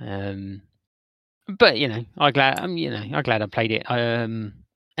 But I'm glad I played it. And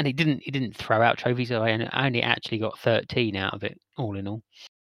it didn't throw out trophies. So I only actually got 13 out of it, all in all.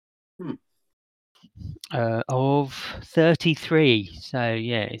 Of 33. So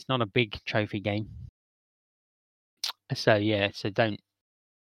yeah, it's not a big trophy game. So yeah, so don't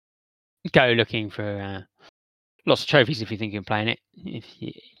go looking for lots of trophies if you're thinking of playing it. If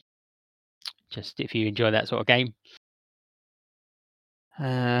you enjoy that sort of game.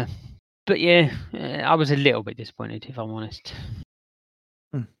 But yeah, I was a little bit disappointed, if I'm honest.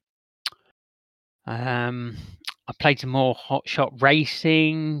 I played some more Hot Shot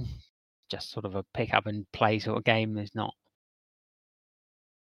Racing, just sort of a pick up and play sort of game. There's not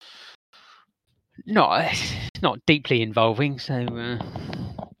deeply involving, so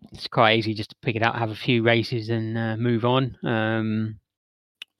it's quite easy just to pick it up, have a few races, and move on.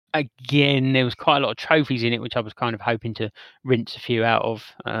 Again, there was quite a lot of trophies in it, which I was kind of hoping to rinse a few out of.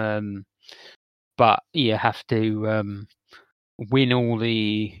 But you have to win all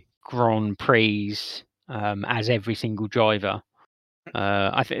the Grand Prix as every single driver.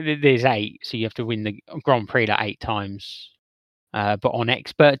 I think there's 8, so you have to win the Grand Prix 8 times, but on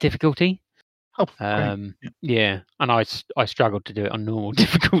expert difficulty. Oh, great. Yeah, and I struggled to do it on normal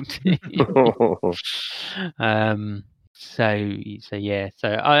difficulty. So yeah, so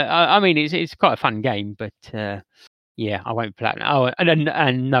I mean it's quite a fun game, but yeah, I won't play it. Oh,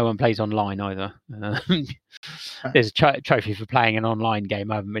 and no one plays online either. There's a trophy for playing an online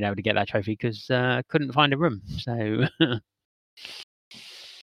game. I haven't been able to get that trophy because I couldn't find a room. So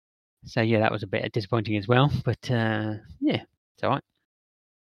so yeah, that was a bit disappointing as well. But yeah, it's all right.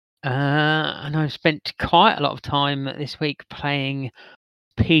 And I've spent quite a lot of time this week playing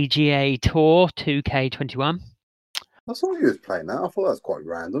PGA Tour 2K21. I saw you was playing that. I thought that was quite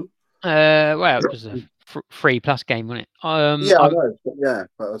random. Well, it was a free plus game, wasn't it? Yeah, I know. Yeah,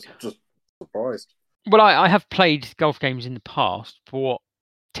 but I was just surprised. Well, I have played golf games in the past, but what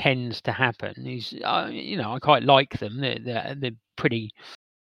tends to happen is, I quite like them. They're pretty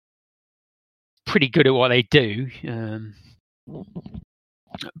good at what they do.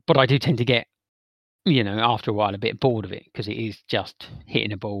 But I do tend to get, after a while, a bit bored of it because it is just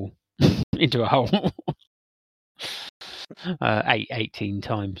hitting a ball into a hole 18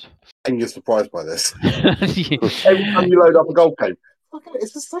 times. And you're surprised by this. Yeah. Every time you load up a golf game,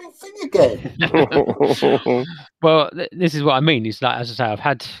 it's the same thing again. Well, this is what I mean. It's like, as I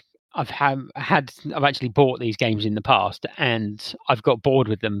say, I've actually bought these games in the past, and I've got bored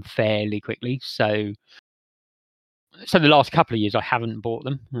with them fairly quickly. So the last couple of years, I haven't bought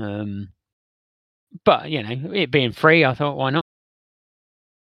them. But it being free, I thought, why not?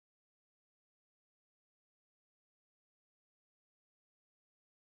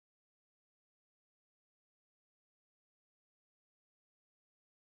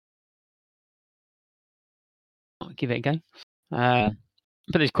 I'll give it a go.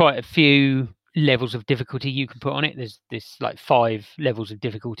 But there's quite a few levels of difficulty you can put on it. There's like 5 levels of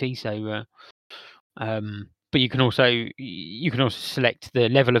difficulty. So, but you can also select the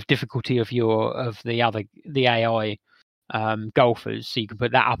level of difficulty of the AI golfers. So you can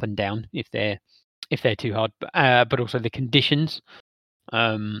put that up and down if they're too hard. But also the conditions.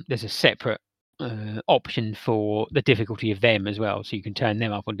 There's a separate option for the difficulty of them as well, so you can turn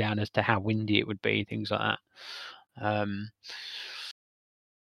them up or down as to how windy it would be, things like that.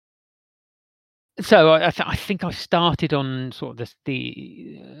 So I think I started on sort of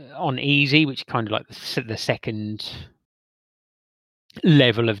on easy, which is kind of like the second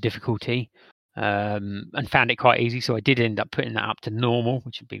level of difficulty, and found it quite easy. So I did end up putting that up to normal,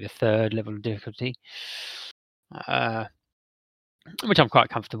 which would be the third level of difficulty, which I'm quite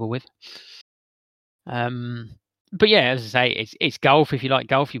comfortable with. But yeah, as I say, it's golf. If you like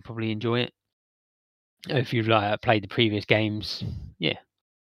golf, you'll probably enjoy it. If you've played the previous games, yeah.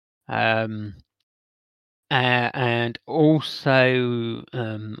 And also,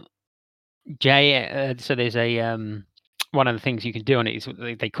 so there's a one of the things you can do on it is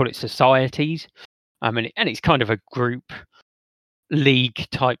they call it societies. And it's kind of a group league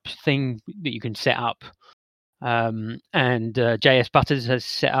type thing that you can set up. And JS Butters has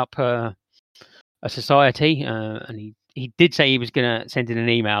set up a society, and he did say he was going to send in an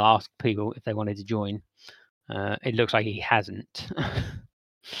email, ask people if they wanted to join. It looks like he hasn't.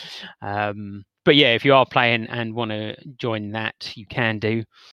 But yeah, if you are playing and want to join that, you can do.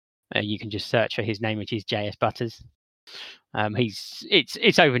 You can just search for his name, which is JS Butters.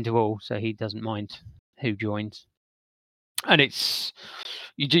 It's open to all, so he doesn't mind who joins. And it's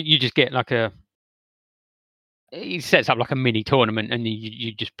you just get he sets up like a mini tournament, and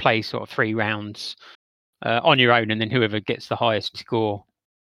you just play sort of 3 rounds on your own, and then whoever gets the highest score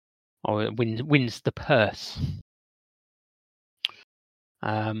or wins the purse.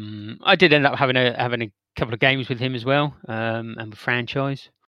 I did end up having a couple of games with him as well, and with franchise.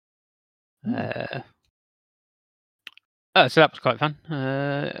 So that was quite fun.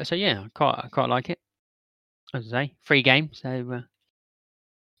 So yeah, I quite like it. As I say, free game, so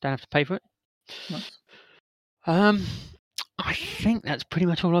don't have to pay for it. Nice. I think that's pretty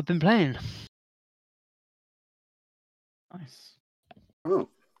much all I've been playing. Nice. Oh.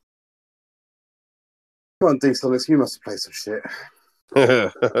 Come on, D-Sonics, you must have played some shit.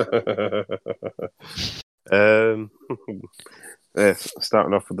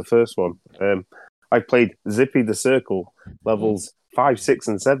 Starting off with the first one. I played Zippy the Circle, levels 5, 6,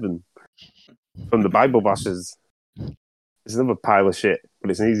 and 7 from the Bible Bashers. It's another pile of shit, but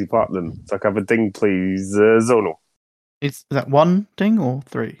it's an easy platinum. It's like, have a ding, please, Zonal. Is that one ding or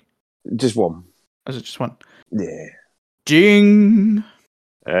 3? Just one. Or is it just one? Yeah. Ding!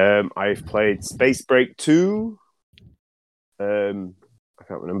 I've played Space Break 2. I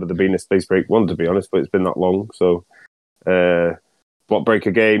can't remember there being a Space Break 1, to be honest, but it's been that long. So, Block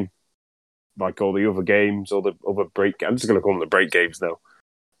Breaker game, like all the other games, all the other break. I'm just going to call them the break games now.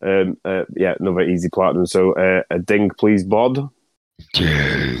 Yeah, another easy platinum. So, a ding, please, Bod.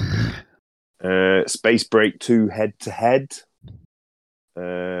 Ding. Space Break 2 head to head.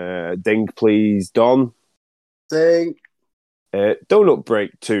 Ding, please, Don. Ding. Donut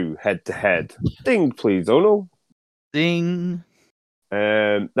Break 2 head to head. Ding, please, Ono. Ding!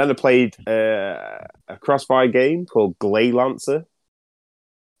 Then I played a crossfire game called Glay Lancer.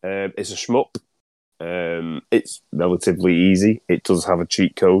 It's a shmup. It's relatively easy. It does have a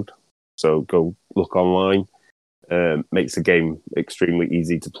cheat code, so go look online. Makes the game extremely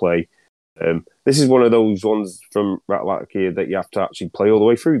easy to play. This is one of those ones from Ratalakia that you have to actually play all the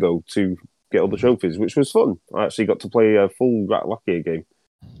way through, though, to get all the trophies, which was fun. I actually got to play a full Ratalakia game.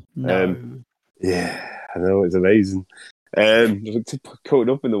 No. Yeah, I know, it's amazing. Caught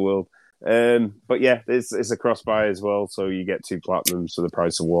up in the world. But yeah, it's a cross-buy as well, so you get 2 platinums for the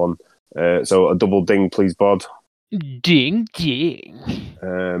price of 1. So a double ding, please, Bod. Ding, ding.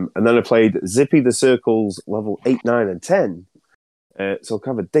 And then I played Zippy the Circles level 8, 9, and 10. So I'll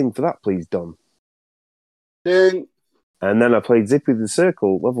have a ding for that, please, Don. Ding. And then I played Zippy the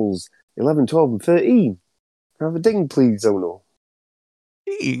Circle levels 11, 12, and 13. Have a ding, please, Ono.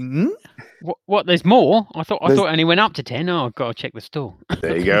 Ding! What? There's more? I thought There's- it only went up to 10. Oh, I've got to check the store.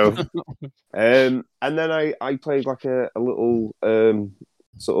 There you go. And then I played like a little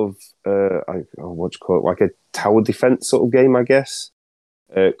sort of what do you call it? Like a tower defense sort of game, I guess,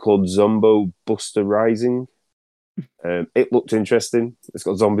 called Zombo Buster Rising. It looked interesting. It's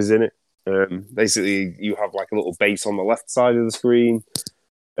got zombies in it. Basically, you have like a little base on the left side of the screen.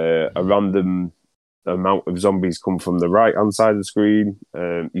 A random amount of zombies come from the right hand side of the screen.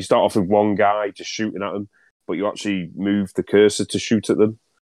 You start off with one guy just shooting at them, but you actually move the cursor to shoot at them.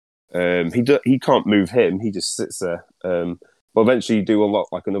 He can't move him; he just sits there. But eventually, you do a lot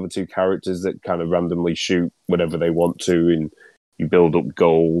like another 2 characters that kind of randomly shoot whenever they want to, and you build up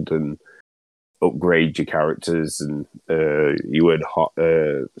gold and upgrade your characters, and you earn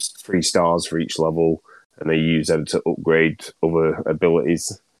 3 stars for each level, and they use them to upgrade other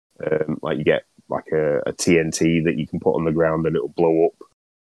abilities. Like you get like a TNT that you can put on the ground and it'll blow up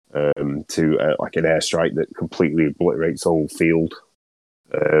to like an airstrike that completely obliterates the whole field.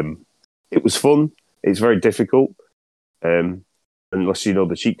 It was fun. It's very difficult unless you know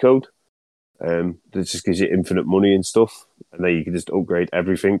the cheat code. That just gives you infinite money and stuff, and then you can just upgrade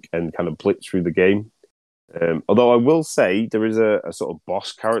everything and kind of blitz through the game. Although I will say there is a sort of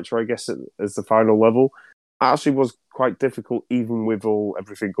boss character, I guess, as the final level. Actually was quite difficult even with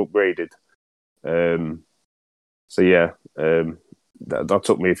everything upgraded. So yeah, that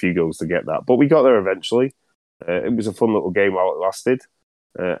took me a few goes to get that, but we got there eventually. It was a fun little game while it lasted,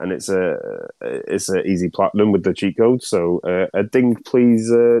 and it's an easy platinum with the cheat code. So a ding,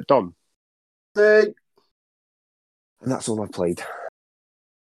 please, Don. Ding. And that's all I played.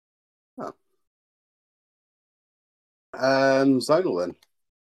 Zonal then.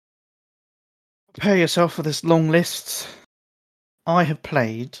 Prepare yourself for this long list. I have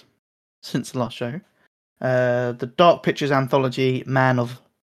played, since the last show, the Dark Pictures anthology Man of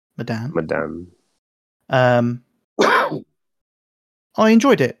Medan. Madame. I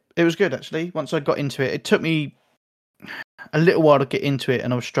enjoyed it. It was good, actually. Once I got into it, it took me a little while to get into it,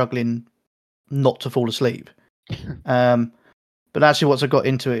 and I was struggling not to fall asleep. But actually, once I got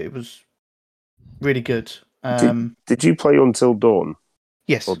into it, it was really good. Did you play Until Dawn?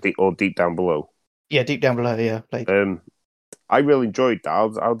 Yes. Or Deep Down Below? Yeah, Deep Down Below, yeah, played. I really enjoyed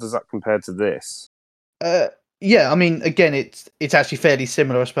that. How does that compare to this? Yeah, I mean, again, it's actually fairly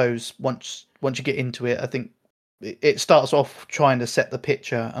similar, I suppose. Once you get into it, I think it starts off trying to set the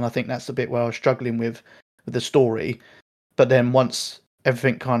picture, and I think that's the bit where I was struggling with the story. But then once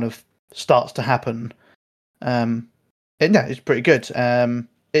everything kind of starts to happen. And yeah, it's pretty good.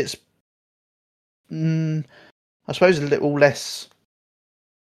 It's I suppose a little less,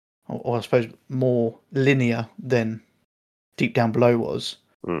 or I suppose more linear than Deep Down Below was,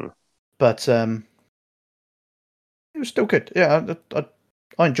 but it was still good. Yeah,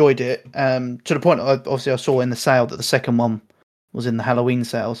 I enjoyed it. To the point, obviously, I saw in the sale that the second one was in the Halloween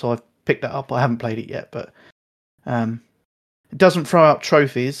sale, so I've picked that up. I haven't played it yet, but it doesn't throw out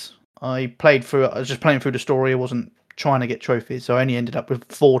trophies. I was just playing through the story. I wasn't trying to get trophies, so I only ended up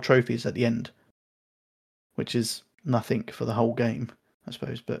with 4 trophies at the end, which is nothing for the whole game, I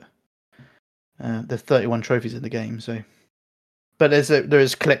suppose. But there's 31 trophies in the game, so. But there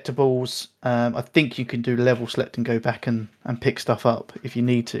is collectibles. I think you can do level select and go back and pick stuff up if you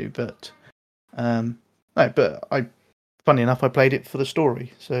need to. But no, but funny enough, I played it for the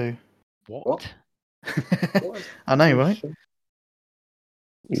story. So What? I know, right?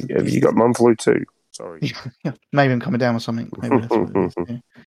 Have you got Man Flu too? Sorry. Maybe I'm coming down with something. Maybe that's what it is.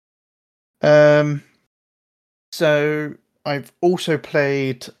 Yeah. So I've also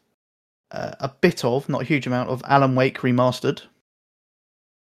played a bit of, not a huge amount, of Alan Wake Remastered.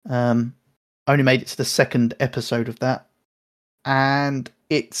 Only made it to the 2nd episode of that, and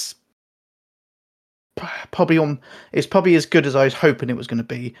it's probably as good as I was hoping it was going to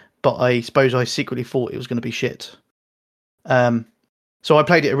be, but I suppose I secretly thought it was going to be shit. So I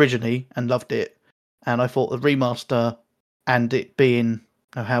played it originally and loved it, and I thought the remaster and it being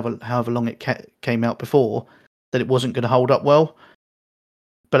however long it came out before, that it wasn't going to hold up well.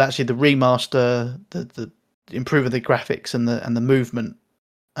 But actually, the remaster, the improving the graphics and the movement,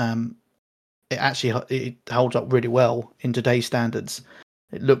 it holds up really well in today's standards.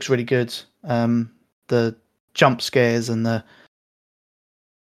 It looks really good. The jump scares and the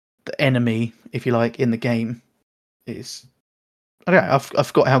enemy, if you like, in the game is, I don't know, I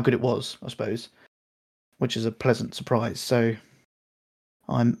forgot how good it was, I suppose, which is a pleasant surprise. So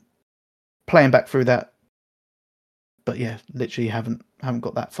I'm playing back through that, but yeah, literally haven't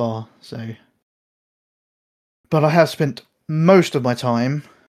got that far. So, but I have spent most of my time,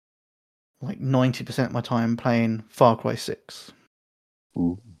 like 90% of my time, playing Far Cry 6,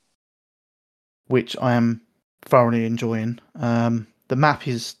 which I am thoroughly enjoying. The map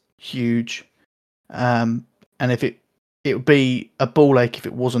is huge, and if it would be a ball ache if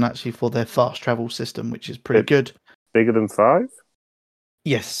it wasn't actually for their fast travel system, which is pretty good. Bigger than 5?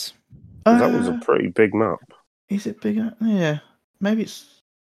 Yes. That was a pretty big map. Is it bigger? Yeah. Maybe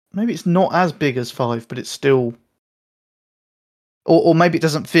it's not as big as 5, but it's still. Or maybe it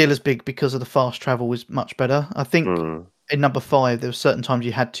doesn't feel as big because of the fast travel is much better. I think in number 5 there were certain times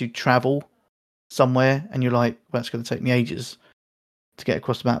you had to travel somewhere, and you're like, well, it's going to take me ages to get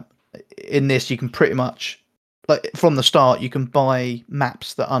across the map. In this, you can pretty much, like from the start, you can buy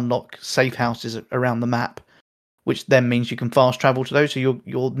maps that unlock safe houses around the map, which then means you can fast travel to those. So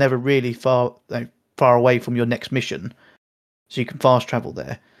you're never really far away from your next mission, so you can fast travel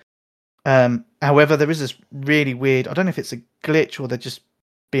there. However, there is this really weird, I don't know if it's a glitch or they're just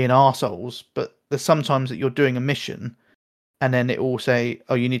being arseholes, but there's sometimes that you're doing a mission and then it will say,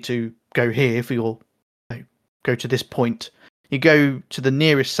 oh, you need to go here for your, go to this point. You go to the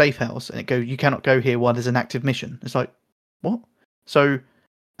nearest safe house and it goes, you cannot go here while there's an active mission. It's like, what? So,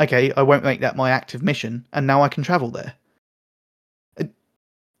 okay, I won't make that my active mission, and now I can travel there.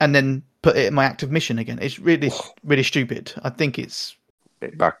 And then put it in my active mission again. It's really, really stupid. I think it's a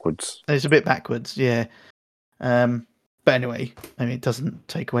bit backwards. It's a bit backwards, yeah. But anyway, I mean, it doesn't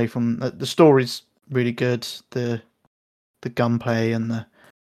take away from the story's really good. The gunplay and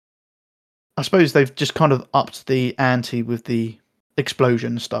I suppose they've just kind of upped the ante with the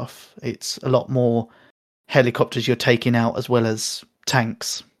explosion stuff. It's a lot more helicopters you're taking out as well as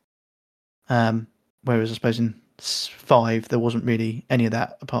tanks. Whereas I suppose in 5 there wasn't really any of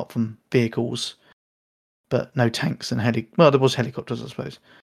that apart from vehicles, but no tanks and well, there was helicopters, I suppose.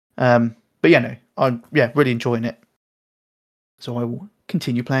 But yeah, no, I'm really enjoying it. So I will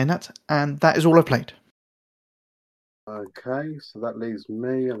continue playing that, and that is all I've played. Okay, so that leaves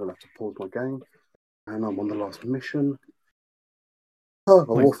me. I'm gonna have to pause my game, and I'm on the last mission. Oh,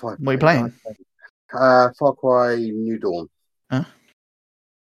 What are you playing? Far Cry New Dawn. Huh?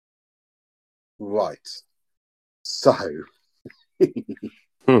 Right. So,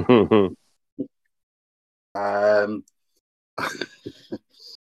 I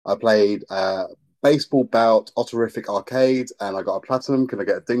played Baseball Bout Otterific Arcade, and I got a platinum. Can I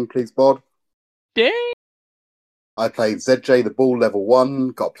get a ding, please, Bod? Ding! I played ZJ the Ball Level 1,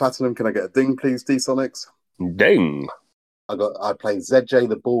 got platinum. Can I get a ding, please, D-Sonics? Ding! I played ZJ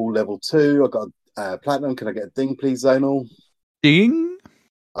the Ball Level 2, I got platinum. Can I get a ding, please, Zonal? Ding!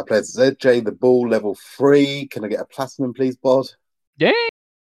 I played ZJ the Ball level 3. Can I get a platinum, please, Bod? Yeah.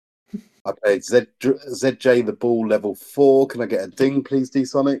 I played ZJ the Ball level 4. Can I get a ding, please,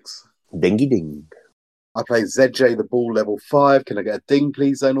 D-Sonics? Dingy ding. I played ZJ the Ball level 5. Can I get a ding,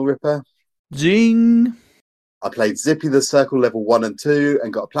 please, Zonal Ripper? Zing. I played Zippy the Circle level 1 and 2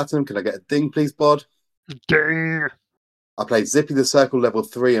 and got a platinum. Can I get a ding, please, Bod? Ding. I played Zippy the Circle level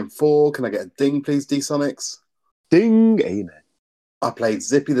 3 and 4. Can I get a ding, please, D-Sonics? Ding. Amen. I played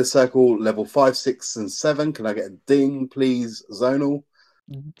Zippy the Circle level 5, 6, and 7. Can I get a ding, please, Zonal?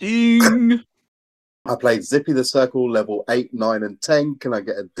 Ding. I played Zippy the Circle level 8, 9, and 10. Can I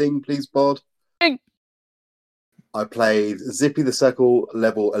get a ding, please, Bod? Ding. I played Zippy the Circle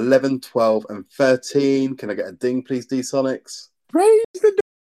level 11, 12, and 13. Can I get a ding, please, D-Sonics? Praise the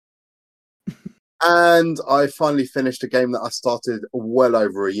And I finally finished a game that I started well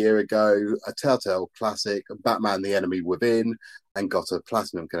over a year ago, a Telltale classic, Batman the Enemy Within, and got a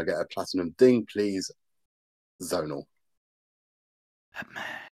platinum. Can I get a platinum ding, please, Zonal?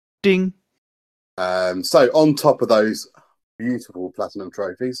 Ding. So on top of those beautiful platinum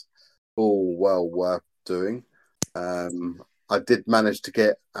trophies, all well worth doing. I did manage to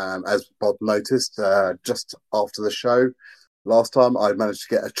get, as Bob noticed, just after the show last time, I managed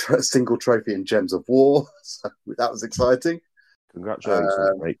to get a single trophy in Gems of War, so that was exciting. Congratulations,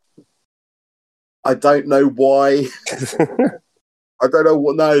 mate. I don't know why. I don't know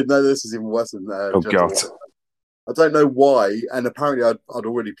what. No, this is even worse than Oh, Gems God. of War. I don't know why, and apparently I'd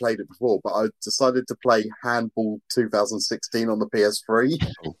already played it before, but I decided to play Handball 2016 on the PS3.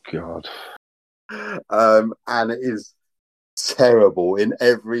 Oh, God. And it is terrible in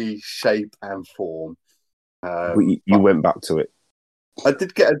every shape and form. But you went back to it. I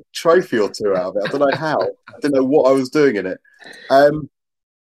did get a trophy or two out of it. I don't know how. I don't know what I was doing in it.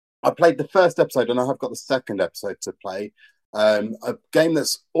 I played the first episode and I have got the second episode to play. A game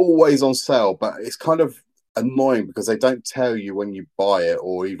that's always on sale, but it's kind of annoying because they don't tell you when you buy it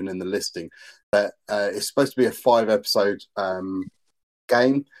or even in the listing that it's supposed to be a 5-episode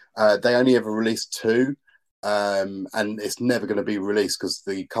game. They only ever released 2, and it's never going to be released because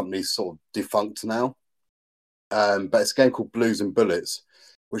the company's sort of defunct now. But it's a game called Blues and Bullets,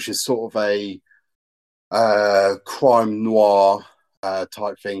 which is sort of a crime noir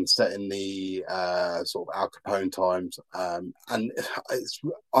type thing set in the sort of Al Capone times. And it's,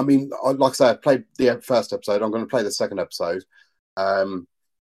 I mean, like I say, I played the first episode. I'm going to play the second episode.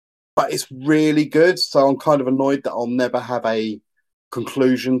 But it's really good. So I'm kind of annoyed that I'll never have a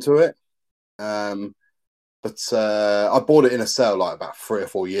conclusion to it. But I bought it in a sale like about 3 or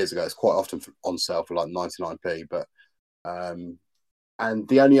 4 years ago. It's quite often on sale for like 99p. But and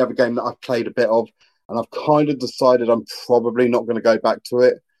the only other game that I've played a bit of, and I've kind of decided I'm probably not going to go back to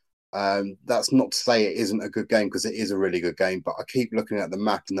it. That's not to say it isn't a good game, because it is a really good game. But I keep looking at the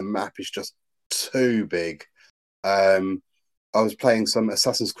map, and the map is just too big. I was playing some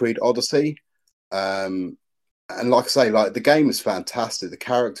Assassin's Creed Odyssey. And like I say, like the game is fantastic. The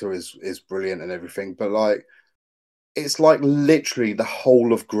character is brilliant and everything. But like, it's like literally the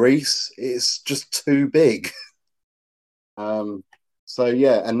whole of Greece. It's just too big. So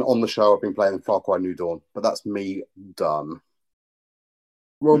yeah, and on the show I've been playing Far Cry New Dawn, but that's me done.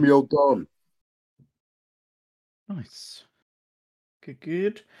 Romeo done. Nice.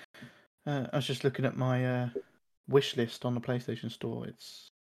 Good. I was just looking at my wish list on the PlayStation Store.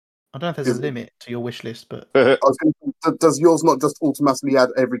 I don't know if there's a limit to your wish list, but I was going to, does yours not just automatically add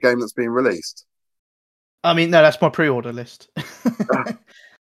every game that's being released? I mean, no, that's my pre-order list.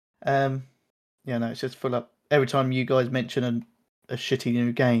 Yeah, no, it's just full up. Every time you guys mention a shitty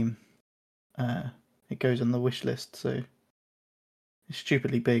new game, it goes on the wish list. So it's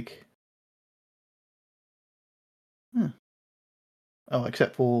stupidly big. Oh,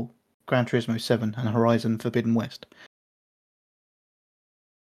 except for Gran Turismo 7 and Horizon Forbidden West.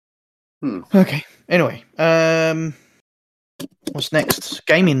 Okay. Anyway, what's next?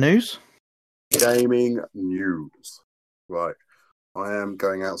 Gaming news. Gaming news. Right. I am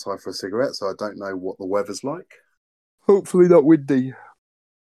going outside for a cigarette, so I don't know what the weather's like. Hopefully not windy.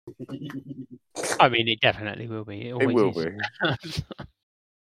 I mean, it definitely will be. It always will is. be.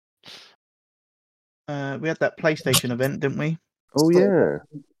 We had that PlayStation event, didn't we? Oh, yeah.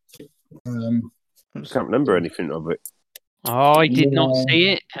 I Can't remember anything of it. Oh, I did not see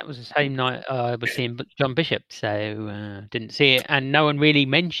it. That was the same night I was seeing John Bishop, so didn't see it, and no one really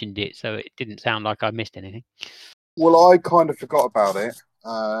mentioned it, so it didn't sound like I missed anything. Well, I kind of forgot about it.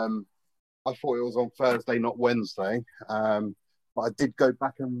 I thought it was on Thursday, not Wednesday. But I did go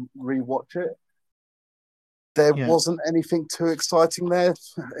back and rewatch it. There wasn't anything too exciting there,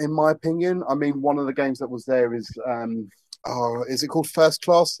 in my opinion. I mean, one of the games that was there is is it called First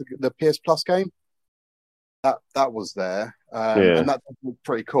Class, the PS Plus game? That was there, Yeah. and that was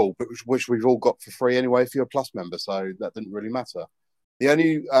pretty cool. But which we've all got for free anyway if you're a Plus member, so that didn't really matter. The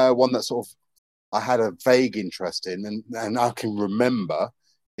only one that sort of I had a vague interest in, and I can remember,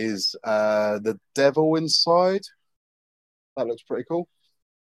 is the Devil Inside. That looks pretty cool.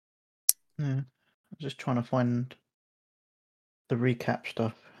 Yeah, I'm just trying to find the recap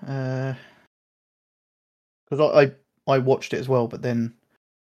stuff because I watched it as well, but then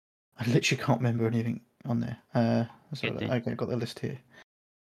I literally can't remember anything on there. Okay, I've got the list here.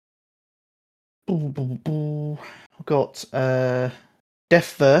 I've got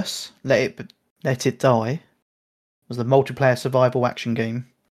Death Verse, Let It Die was the multiplayer survival action game.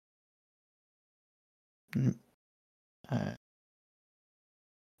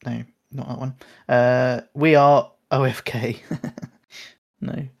 No, not that one. We Are OFK.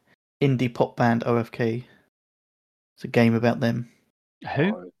 No. Indie pop band OFK. It's a game about them.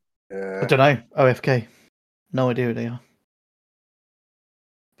 Who? I don't know. OFK. No idea who they are.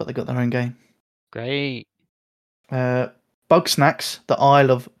 But they got their own game. Great. Bug Snacks, the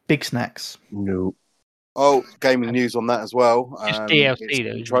Isle of Big Snacks. No. Oh, gaming news on that as well. Just DLC it's though, getting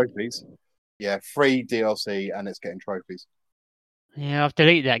isn't it? trophies. Yeah, free DLC and it's getting trophies. Yeah, I've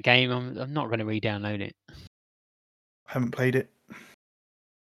deleted that game. I'm not going to re-download it. I haven't played it.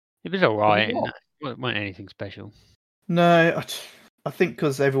 It was all right. Why not? It wasn't anything special. No, I think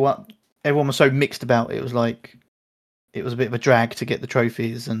because everyone was so mixed about it. It was like it was a bit of a drag to get the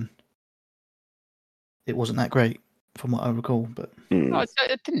trophies, and it wasn't that great from what I recall. But I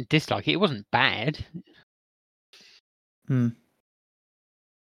didn't dislike it. It wasn't bad.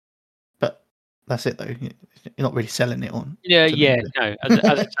 But that's it though. You're not really selling it on. Yeah, to me, yeah. is it? No, as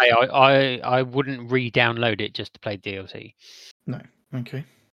I say, I wouldn't re-download it just to play DLC. No. Okay.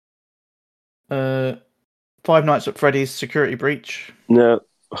 Five Nights at Freddy's Security Breach. No.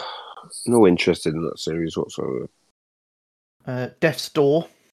 No interest in that series whatsoever. Death's Door.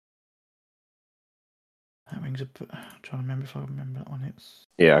 That rings a. I'm trying to remember if I remember that one. It's.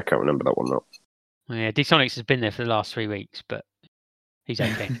 Yeah, I can't remember that one now. Yeah, D-Sonics has been there for the last 3 weeks, but he's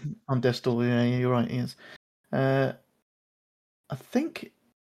okay. On Death's Door, yeah, you're right. He is. I think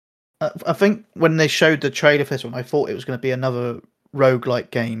when they showed the trailer for this one, I thought it was going to be another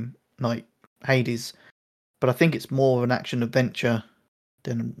roguelike game like Hades, but I think it's more of an action adventure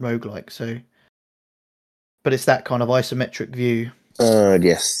than a roguelike. So, but it's that kind of isometric view.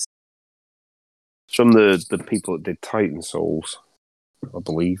 Yes. It's from the people that did Titan Souls, I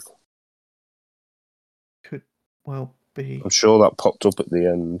believe. Could well be. I'm sure that popped up at the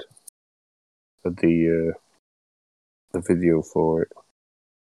end of the video for it.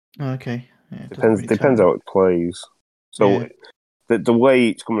 Okay. Yeah, Depends how it plays. So Yeah. the way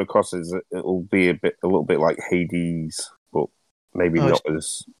it's coming across is it'll be a little bit like Hades, but maybe not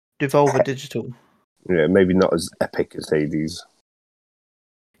as Devolver Digital. yeah, maybe not as epic as Hades.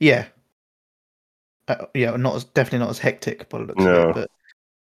 Yeah. Yeah, definitely not as hectic by the looks No. of it.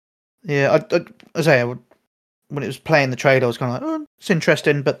 But yeah, I say when it was playing the trailer, I was kind of like, oh, it's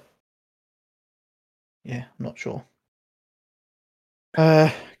interesting, but yeah, I'm not sure.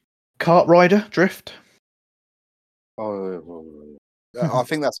 Kart Rider Drift. Oh, I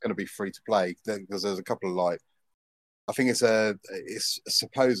think that's going to be free to play because there's a couple of I think it's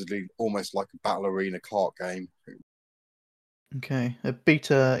supposedly almost like a battle arena kart game. Okay, a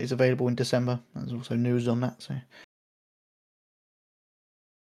beta is available in December. There's also news on that. So,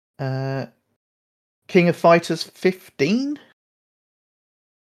 King of Fighters 15.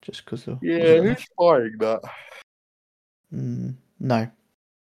 Just because who's buying that? No.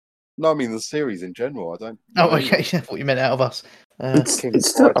 No, I mean the series in general. I don't. Oh, okay. I thought you meant out of us. It's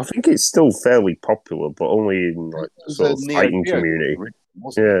still, I think it's still fairly popular, but only in like the sort of Neo fighting Geo community. game,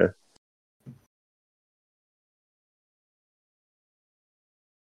 wasn't it?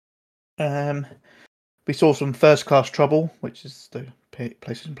 Yeah. We saw some First Class Trouble, which is the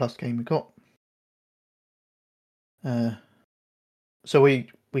PlayStation Plus game we got. So we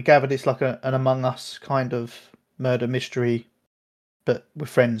gathered it's like an Among Us kind of murder mystery, but with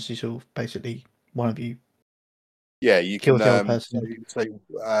friends. You sort of basically one of you. Yeah, you Kill can the other person.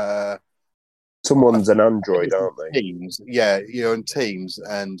 Someone's an android, aren't they? Teams, yeah, you're in teams,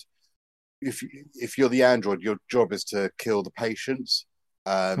 and if you're the android, your job is to kill the patients.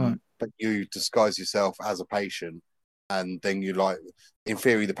 Right. But you disguise yourself as a patient, and then you in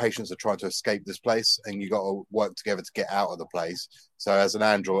theory, the patients are trying to escape this place, and you got to work together to get out of the place. So as an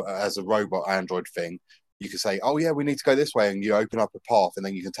android, as a robot android thing, you can say, "Oh yeah, we need to go this way," and you open up a path, and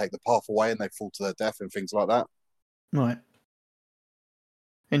then you can take the path away, and they fall to their death and things like that. Right.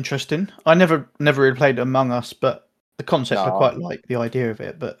 Interesting. I never really played Among Us, but The concept I No. quite like the idea of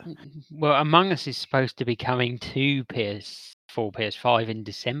it, but Well, Among Us is supposed to be coming to PS4, PS5 in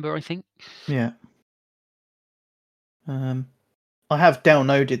December, I think. yeah. I have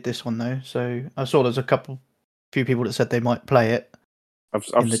downloaded this one though, so I saw there's few people that said they might play it I've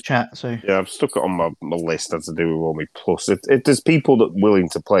in the chat. So yeah, I've stuck it on my list as to do with all my plus. If there's people that are willing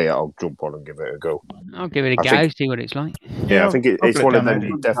to play it, I'll jump on and give it a go. I'll give it a I go, think- see what it's like. Yeah, I think I'll it's get it one of them downloaded.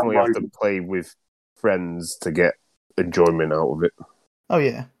 you definitely have to play with friends to get enjoyment out of it. Oh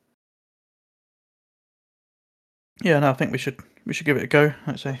yeah, yeah. No, I think we should give it a go.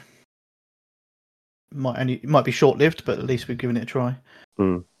 I'd say it might be short lived, but at least we've given it a try.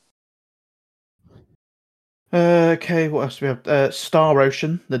 Mm. Okay, what else do we have? Star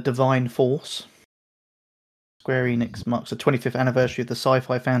Ocean: The Divine Force. Square Enix marks the 25th anniversary of the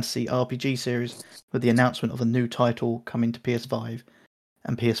sci-fi fantasy RPG series with the announcement of a new title coming to PS5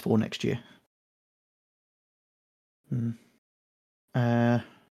 and PS4 next year. And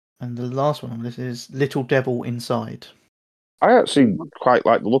the last one on this is Little Devil Inside. I actually quite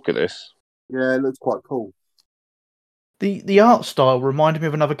like the look of this. Yeah, it looks quite cool. The art style reminded me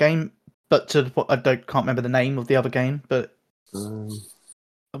of another game, but can't remember the name of the other game. But when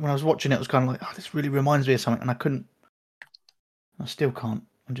I was watching it, I was kind of like, "Oh, this really reminds me of something," and I still can't.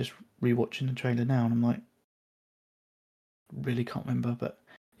 I'm just rewatching the trailer now, and I'm like, really can't remember. But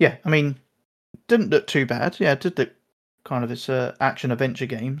yeah, I mean, didn't look too bad. Yeah, it did look kind of, it's a action adventure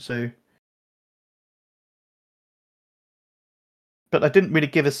game, so. But I didn't really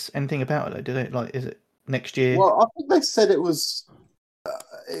give us anything about it, did it? Like, is it next year? Well, I think they said it was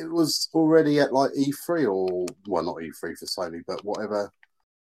already at like E3 or not E3 for Sony, but whatever.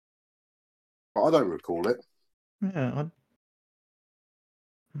 But I don't recall it. Yeah,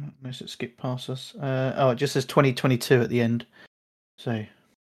 unless it skipped past us. It just says 2022 at the end. So,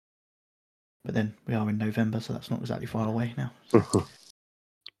 but then we are in November, so that's not exactly far away now. So.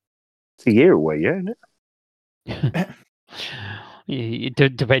 It's a year away, yeah, isn't it? It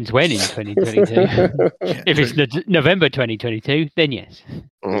depends when in 2022. If it's November 2022, then yes.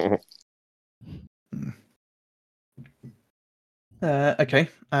 Okay,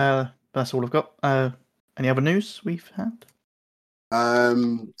 that's all I've got. Any other news we've had?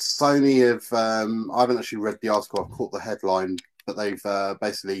 Sony have. I haven't actually read the article. I've caught the headline, but they've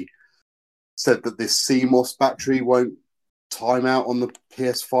basically said that this CMOS battery won't time out on the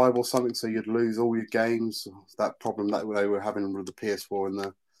PS5 or something, so you'd lose all your games. That problem that they were having with the PS4 and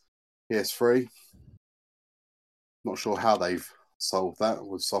the PS3. Not sure how they've solved that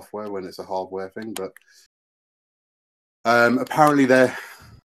with software when it's a hardware thing, but apparently they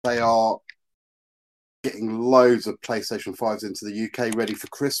are getting loads of PlayStation 5s into the UK ready for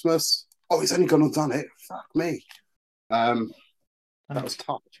Christmas. Oh, he's only gone and done it. Fuck me. That was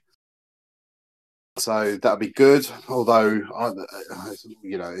tough. So that'd be good. Although,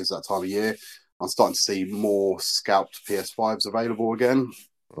 it's that time of year. I'm starting to see more scalped PS5s available again.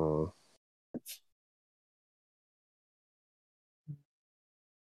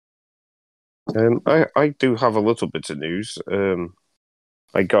 I do have a little bit of news.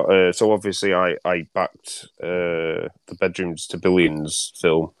 I got so obviously I backed the Bedrooms to Billions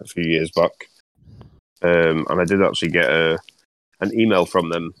film a few years back, and I did actually get an email from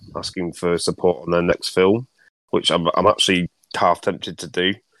them asking for support on their next film, which I'm actually half tempted to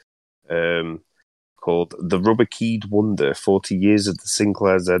do. Called The Rubber Keyed Wonder: 40 Years of the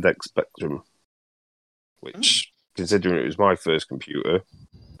Sinclair ZX Spectrum, which, considering it was my first computer,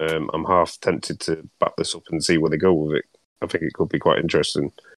 I'm half tempted to back this up and see where they go with it. I think it could be quite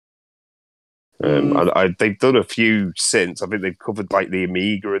interesting. They've done a few since. I think they've covered like the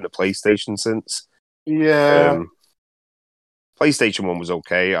Amiga and the PlayStation since. Yeah. PlayStation one was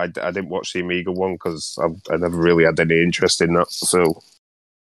okay. I didn't watch the Amiga one because I never really had any interest in that. So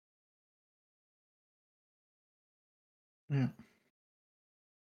yeah.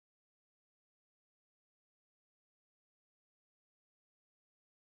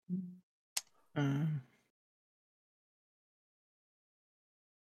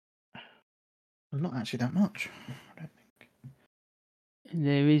 Not actually that much, I don't think.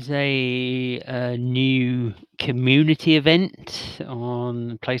 There is a new community event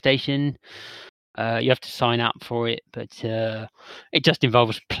on PlayStation. You have to sign up for it, but it just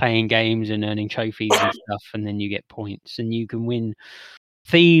involves playing games and earning trophies and stuff, and then you get points, and you can win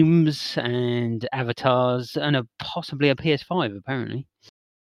themes and avatars and possibly a PS5, apparently.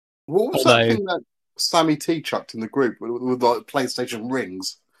 What was that thing that Sammy T chucked in the group with like PlayStation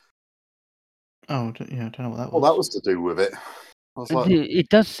rings? Oh, yeah, I don't know what that was. Well, that was to do with it. I was like, It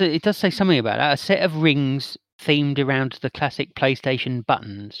does say something about that. A set of rings themed around the classic PlayStation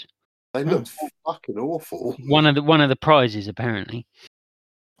buttons. They looked fucking awful. One of the prizes, apparently.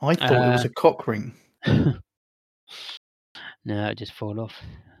 I thought it was a cock ring. No, it just fall off.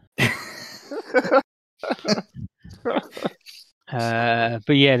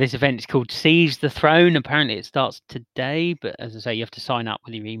 But yeah, this event is called Seize the Throne. Apparently, it starts today, but as I say, you have to sign up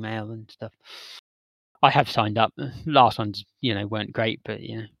with your email and stuff. I have signed up. Last ones, weren't great, but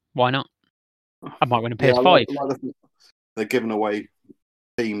why not? I might win a PS5. They're giving away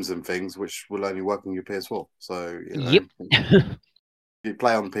themes and things which will only work on your PS4. So Yep. if you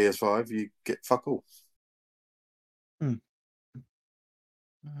play on PS5, you get fuck all. I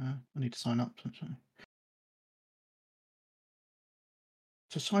need to sign up.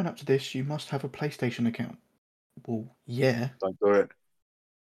 To sign up to this, you must have a PlayStation account. Well, yeah. Don't do it.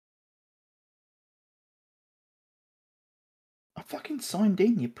 I fucking signed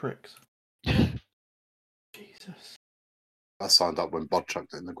in, you pricks. Jesus. I signed up when Bod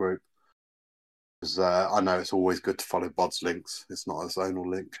chucked it in the group. Because I know it's always good to follow Bod's links. It's not a zonal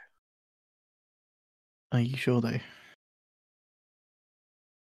link. Are you sure, though?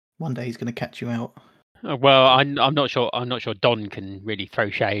 One day he's going to catch you out. Well, I'm not sure. I'm not sure Don can really throw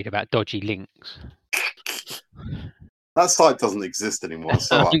shade about dodgy links. That site doesn't exist anymore.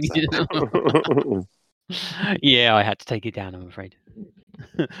 So upset. Yeah, I had to take it down, I'm afraid.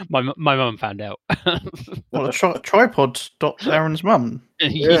 My mum found out. What, a tripod stopped Aaron's mum?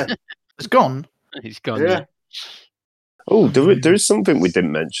 Yeah. It's gone? It's gone, Yeah. Oh, there is something we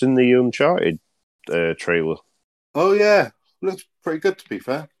didn't mention, the Uncharted trailer. Oh, yeah. Looks pretty good, to be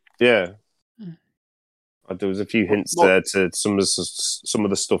fair. Yeah. There was a few hints there to some of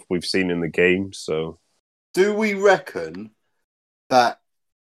the stuff we've seen in the game, so... Do we reckon that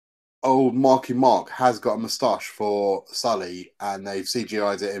old Marky Mark has got a moustache for Sully and they've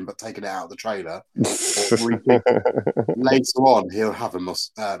CGI'd it in but taken it out of the trailer? Or later on he'll have a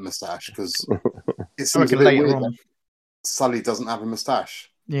moustache because it seems a bit weird that Sully doesn't have a moustache.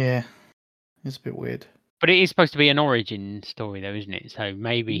 Yeah, it's a bit weird. But it is supposed to be an origin story, though, isn't it? So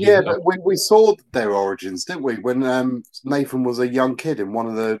maybe... Yeah, but we saw their origins, didn't we? When Nathan was a young kid in one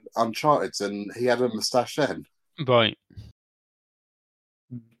of the Uncharted's and he had a moustache then. Right.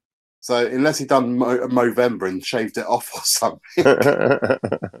 So unless he done Movember and shaved it off or something.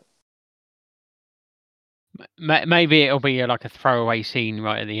 Maybe it'll be like a throwaway scene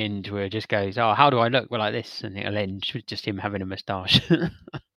right at the end where it just goes, "Oh, how do I look?" Well, like this, and it'll end with just him having a moustache.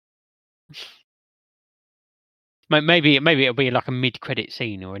 Maybe it'll be like a mid-credit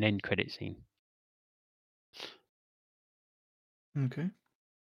scene or an end-credit scene. Okay.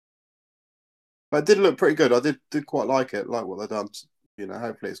 But it did look pretty good. I did quite like it, like what they've done.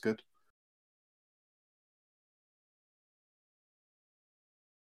 Hopefully it's good.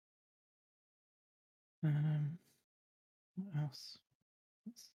 What else?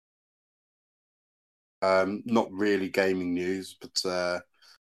 Not really gaming news, but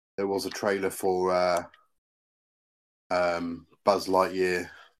there was a trailer for Buzz Lightyear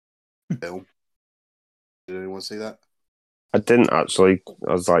film. Did anyone see that? I didn't actually.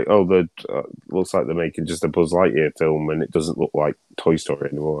 I was like, oh, looks like they're making just a Buzz Lightyear film and it doesn't look like Toy Story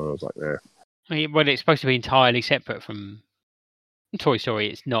anymore. I was like, nah. Well, it's supposed to be entirely separate from Toy Story.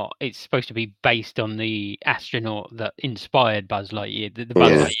 It's not. It's supposed to be based on the astronaut that inspired Buzz Lightyear, the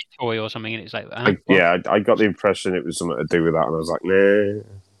Buzz Lightyear toy or something. And it's like, I got the impression it was something to do with that, and I was like,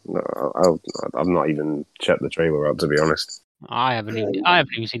 nah, I've not even checked the trailer out, to be honest. I haven't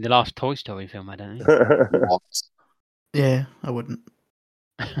even seen the last Toy Story film. I don't think. Yeah, I wouldn't.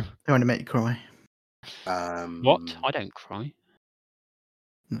 They want to make you cry. What? I don't cry.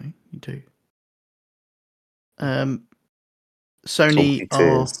 No, you do. Sony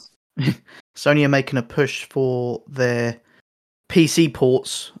are making a push for their PC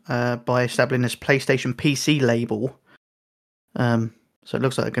ports by establishing this PlayStation PC label. So it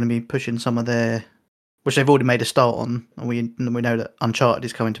looks like they're going to be pushing some of their, which they've already made a start on, and we know that Uncharted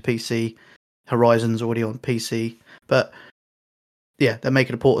is coming to PC, Horizon's already on PC, but yeah, they're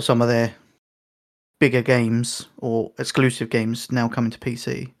making a port of some of their bigger games or exclusive games now coming to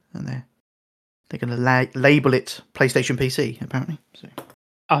PC, and they're going to label it PlayStation PC, apparently. So,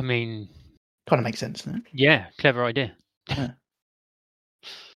 I mean, kind of makes sense, doesn't it? Yeah, clever idea. Yeah.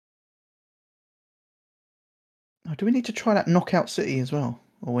 Oh, do we need to try that Knockout City as well?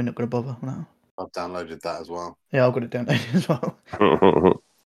 Or we're not going to bother? No. I've downloaded that as well. Yeah, I've got it downloaded as well.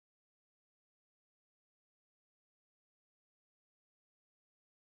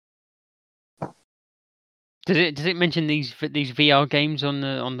 Does it mention these VR games on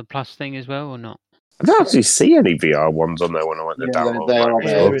the Plus thing as well, or not? I didn't actually see any VR ones on there when I went to download. They are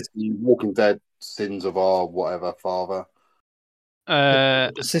there. The Walking Dead, Sins of Our whatever father.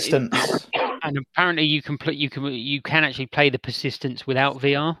 Persistence. And apparently you can actually play the persistence without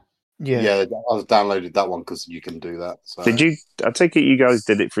VR. Yeah. I downloaded that one because you can do that. So. Did you? I take it you guys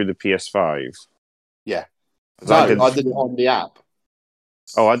did it through the PS5. Yeah. 'Cause No, I I did it on the app.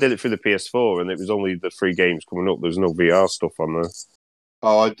 Oh, I did it through the PS4, and it was only the 3 games coming up. There's no VR stuff on there.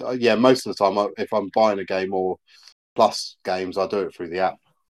 Oh, yeah. Most of the time, if I'm buying a game or plus games, I do it through the app.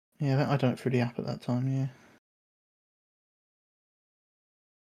 Yeah, I done it through the app at that time, yeah.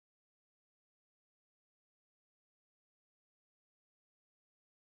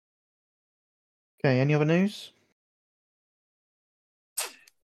 Okay, any other news?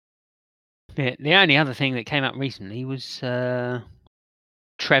 The only other thing that came up recently was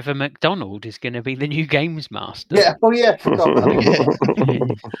Trevor McDonald is going to be the new games master. Yeah. Oh, yeah. Forgot about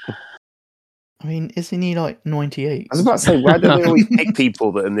it. I mean, isn't he like 98? I was about to say, why do they always pick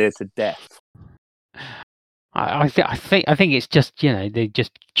people that are near to death? I think it's just they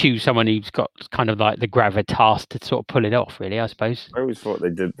just choose someone who's got kind of like the gravitas to sort of pull it off. Really, I suppose. I always thought they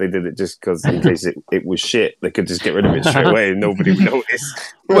did it just because in case it was shit, they could just get rid of it straight away and nobody would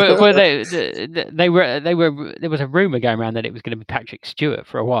notice. well, they were there was a rumor going around that it was going to be Patrick Stewart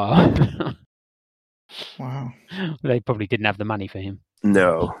for a while. Wow. They probably didn't have the money for him.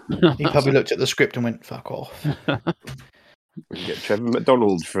 No, He probably looked at the script and went, "Fuck off." we can get Trevor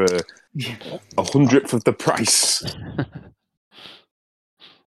McDonald for Yeah. 100th of the price.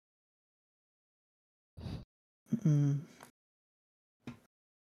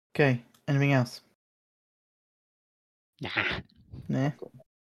 Okay. Anything else? Nah. Nah.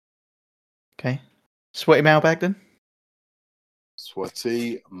 Okay. Sweaty mailbag then?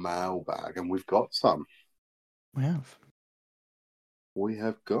 Sweaty mailbag, and we've got some. We have. We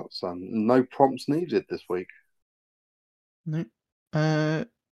have got some. No prompts needed this week. No. I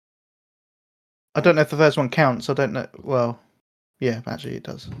don't know if the first one counts. I don't know. Well, yeah, actually it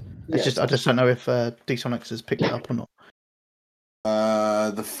does. It's just I just don't know if D-Sonics has picked it up or not.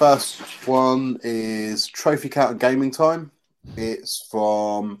 The first one is Trophy Count and Gaming Time. It's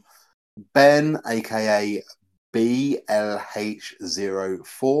from Ben, aka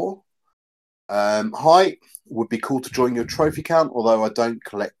BLH04. Hi, would be cool to join your trophy count, although I don't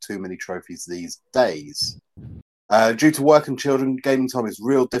collect too many trophies these days. Due to work and children, gaming time is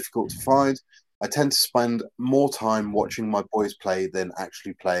real difficult to find. I tend to spend more time watching my boys play than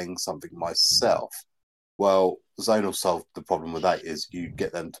actually playing something myself. Well, Zonal solved the problem with that is you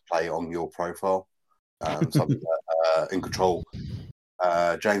get them to play on your profile. Something that In Control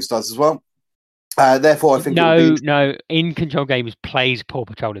James does as well. Therefore, I think no. In Control Games plays Paw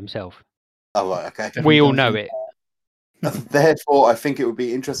Patrol himself. Oh, right, okay. We all know it. Therefore, I think it would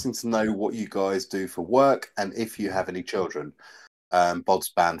be interesting to know what you guys do for work and if you have any children. Bod's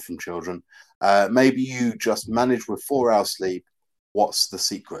banned from children. Maybe you just manage with 4 hours sleep. What's the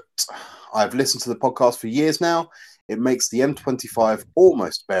secret? I've listened to the podcast for years now. It makes the M25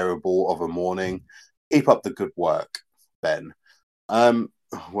 almost bearable of a morning. Keep up the good work, Ben.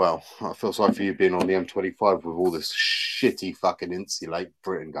 Well, I feel sorry for you being on the M25 with all this shitty fucking insulate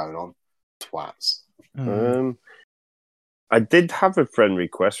Britain going on. Twats. I did have a friend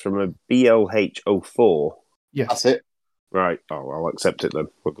request from a BLH04. Yeah. That's it. Right. Oh, I'll accept it then.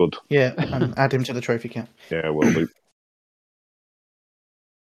 We're good. Yeah, and add him to the trophy count. Yeah, will do.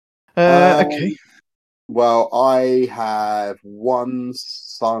 Okay. Well, I have one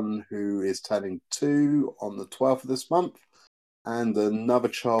son who is turning 2 on the 12th of this month, and another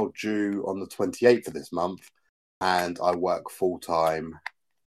child due on the 28th of this month. And I work full time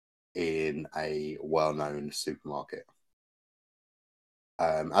in a well-known supermarket.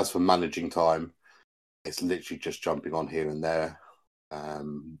 As for managing time, it's literally just jumping on here and there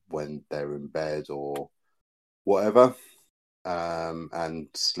when they're in bed or whatever. And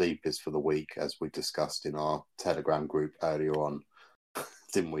sleep is for the week, as we discussed in our Telegram group earlier on,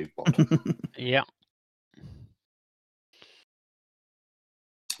 didn't we, Bod? Yeah.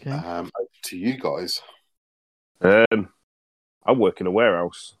 Okay. Over to you guys. I work in a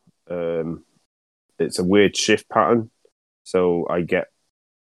warehouse. It's a weird shift pattern, so I get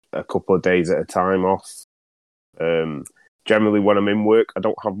a couple of days at a time off. Generally, when I'm in work, I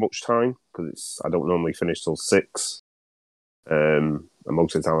don't have much time because I don't normally finish till 6. And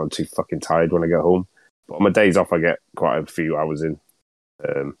most of the time, I'm too fucking tired when I get home. But on my days off, I get quite a few hours in.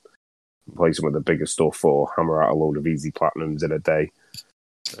 Play some of the bigger stuff or hammer out a load of easy platinums in a day.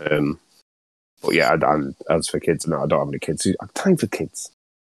 But yeah, as for kids, no, I don't have any kids. I have time for kids.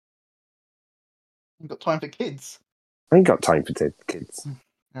 You've got time for kids. I ain't got time for kids.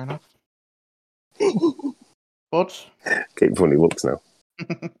 Fair enough. Bod? Getting funny looks now.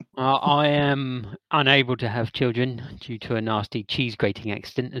 I am unable to have children due to a nasty cheese grating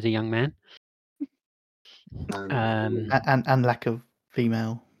accident as a young man. And lack of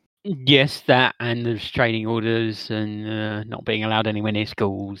female. Yes, that and the restraining orders and not being allowed anywhere near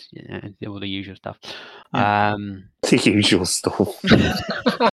schools, all the usual stuff. Yeah. The usual stuff.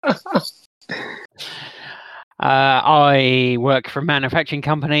 I work for a manufacturing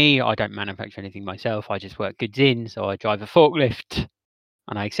company. I don't manufacture anything myself. I just work goods in. So I drive a forklift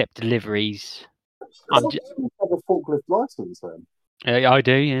and I accept deliveries. You have a forklift license then? I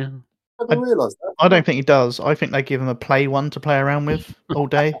do, yeah. I didn't realise that. I don't think he does. I think they give him a play one to play around with all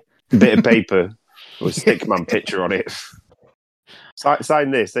day. Bit of paper with a stickman picture on it.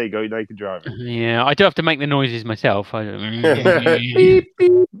 Sign this. There you go. Now you can drive it. Yeah, I do have to make the noises myself. The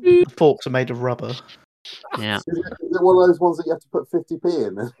forks are made of rubber. Yeah. Is it one of those ones that you have to put 50p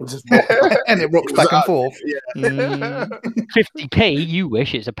in and just And it rocks back and forth. Yeah. 50p, you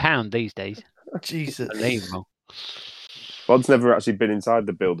wish it's £1 these days. Jesus. Unbelievable. Rod's never actually been inside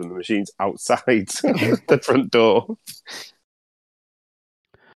the building. The machine's outside the front door.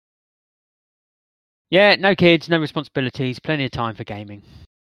 Yeah, no kids, no responsibilities, plenty of time for gaming.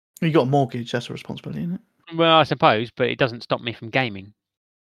 You got a mortgage, that's a responsibility, isn't it? Well, I suppose, but it doesn't stop me from gaming.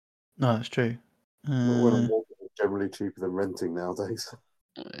 No, that's true. When a mortgage is generally cheaper than renting nowadays.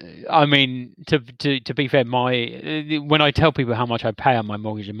 I mean, to be fair, when I tell people how much I pay on my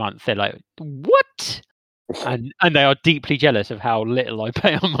mortgage a month, they're like, "What?" and they are deeply jealous of how little I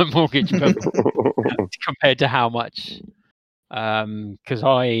pay on my mortgage compared to how much. Because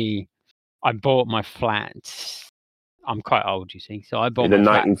I bought my flat. I'm quite old, you see, so I bought In the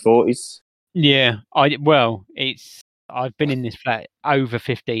my flat. 1940s. Yeah, I've been in this flat over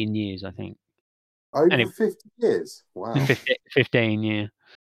 15 years, I think. Over 50 years? Wow. 15, yeah.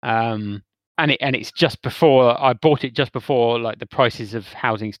 And it's just before I bought it, just before like the prices of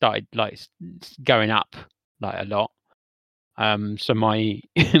housing started like going up like a lot. So my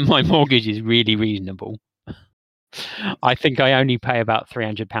my mortgage is really reasonable. I think I only pay about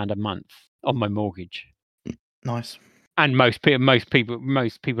 £300 a month on my mortgage. Nice. And most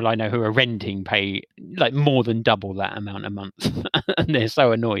people I know who are renting pay like more than double that amount a month, and they're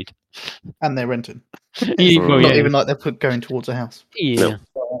so annoyed. And they're renting. Well, Not yeah. even like they're going towards a house. Yeah.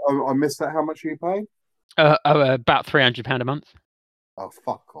 I missed that. How much are you paying? About £300 a month. Oh,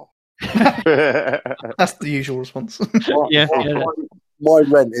 fuck off. That's the usual response. Yeah. My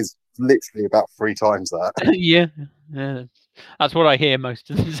rent is literally about 3 times that. Yeah. That's what I hear most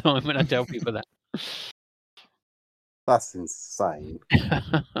of the time when I tell people that. That's insane.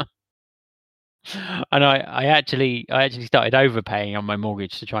 And I actually started overpaying on my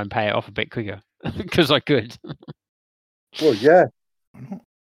mortgage to try and pay it off a bit quicker because I could. Well, yeah.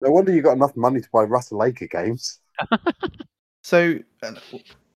 No wonder you got enough money to buy Russell Laker games. So,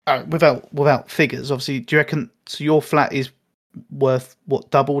 without figures, obviously, do you reckon so your flat is worth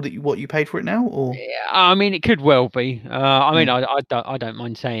double what you paid for it now, or? Yeah, I mean, it could well be. I don't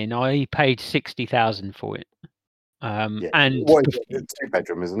mind saying I paid 60,000 for it. And what is it?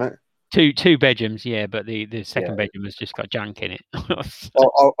 2-bedroom, isn't it? Two bedrooms, yeah, but the second bedroom has just got junk in it.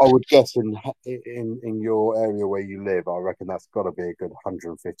 I would guess in your area where you live, I reckon that's got to be a good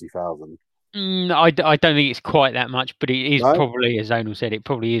 150,000. I don't think it's quite that much, but it is No? probably, as Zonal said, it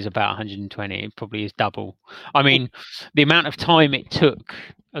probably is about 120. It probably is double. I mean, the amount of time it took,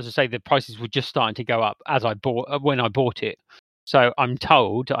 as I say, the prices were just starting to go up when I bought it. So I'm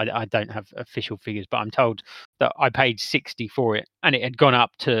told, I don't have official figures, but I'm told that I paid 60 for it, and it had gone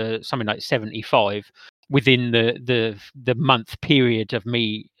up to something like 75 within the month period of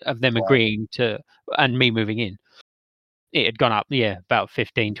them agreeing to and me moving in. It had gone up, about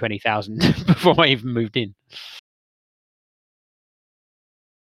 20,000 before I even moved in.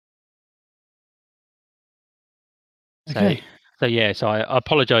 Okay. So I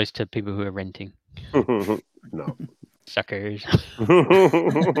apologise to people who are renting. No. Suckers.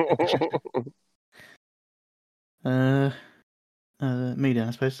 Me then,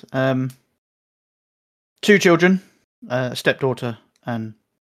 I suppose. 2 children, a stepdaughter and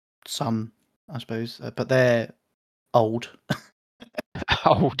son, I suppose, but they're old.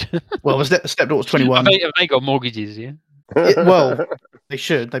 Old. Well, the stepdaughter's 21. Have they got mortgages? Yeah. Well, they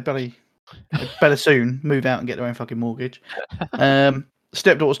should. They better soon move out and get their own fucking mortgage.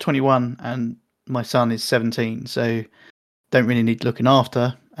 Stepdaughter's 21 and my son is 17, so don't really need looking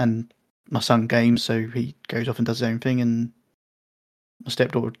after. And my son games, so he goes off and does his own thing, and my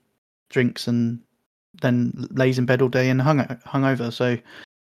stepdaughter drinks and then lays in bed all day and hungover. So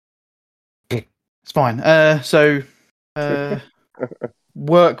it's fine.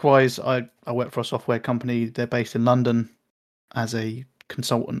 Work-wise, I work for a software company. They're based in London as a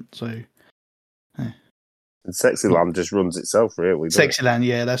consultant. So And Sexyland just runs itself, really. doesn't it? Sexyland,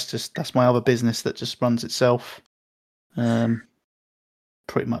 yeah, that's my other business that just runs itself.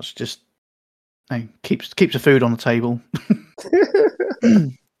 Pretty much just keeps the food on the table.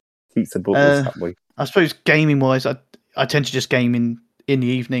 Keeps the buttons happy. I suppose gaming wise, I tend to just game in the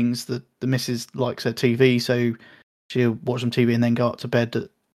evenings. The missus likes her TV, so she'll watch some TV and then go up to bed at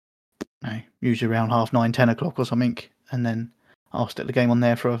usually around 9:30, 10 o'clock or something, and then I'll stick the game on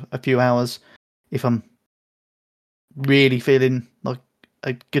there for a few hours. If I'm really feeling like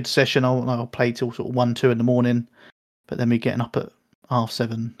a good session, I'll play till sort of 1, 2 in the morning, but then we're getting up at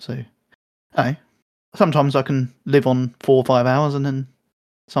 7:30. So sometimes I can live on 4 or 5 hours, and then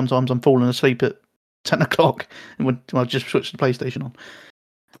sometimes I'm falling asleep at 10 o'clock and when I just switch the PlayStation on.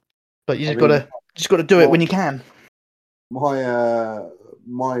 But you just gotta do it when you can.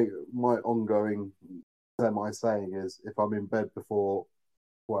 My my ongoing semi-saying is, if I'm in bed before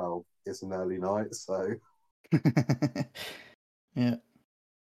 12, it's an early night. So yeah.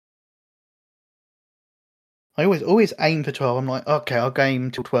 I always aim for 12. I'm like, okay, I'll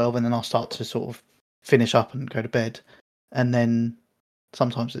game till 12, and then I'll start to sort of finish up and go to bed. And then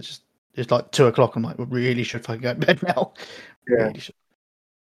sometimes it's like 2 o'clock. I'm like, well, really should fucking go to bed now. Yeah. Really should.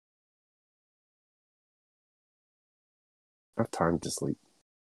 I have time to sleep.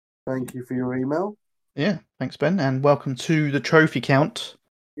 thank you for your email. Yeah, thanks, Ben, and welcome to the trophy count.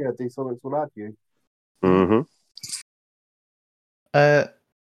 Yeah, D-Sonics will add you. Mm-hmm.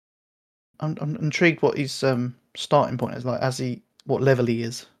 I'm intrigued what his starting point is like, what level he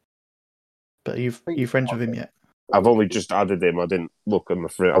is. But are you friends with him yet? I've only just added him. I didn't look at my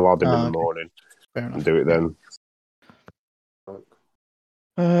friend. I'll add him in the morning Fair enough. and do it then.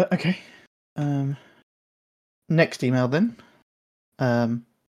 Okay. Next email then.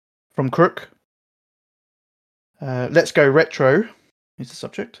 From Crook. Let's go retro is the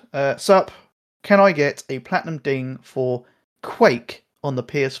subject. Sup, can I get a platinum ding for Quake on the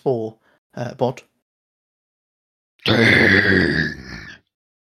PS4 bod?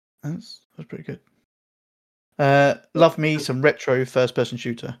 That's pretty good. Love me some retro first-person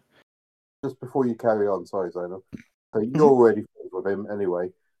shooter. Just before you carry on, sorry, Zainab. So you're already friends with him anyway,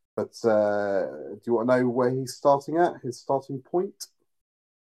 but do you want to know where he's starting at? His starting point?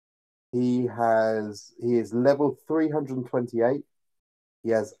 He is level 328. He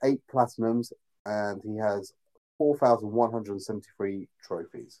has 8 platinums, and he has 4,173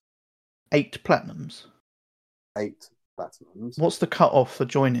 trophies. 8 platinums. 8 platinums. What's the cut-off for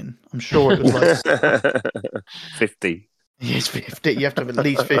joining? I'm sure it was like 50. Yes, 50. You have to have at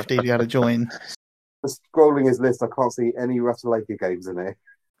least 50 to be able to join. Just scrolling his list, I can't see any Ratalaker games in here.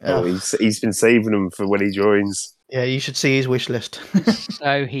 Oh, he's been saving them for when he joins. Yeah, you should see his wish list.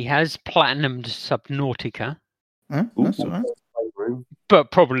 So he has platinumed Subnautica, Huh? That's all right. Playroom. but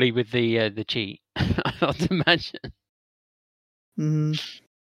probably with the cheat, I'd imagine.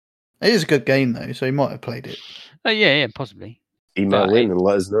 It is a good game though, so he might have played it. Yeah, possibly. Email But in and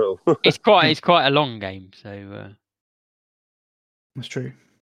let us know. It's quite a long game, so That's true.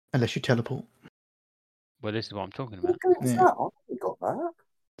 Unless you teleport. well, this is what I'm talking about. What game's Yeah. that? I haven't got that.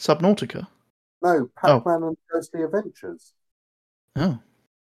 Subnautica? No, Pac-Man and Ghostly Adventures. Oh.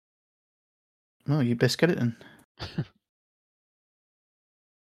 Well, you best get it then.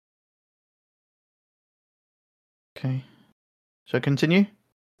 Okay. So continue?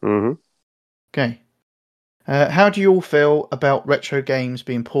 Mm-hmm. Okay. How do you all feel about retro games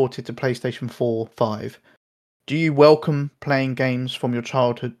being ported to PlayStation 4, 5? Do you welcome playing games from your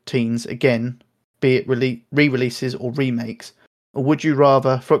childhood teens again, be it re-releases or remakes? Or would you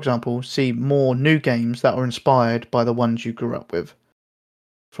rather, for example, see more new games that are inspired by the ones you grew up with?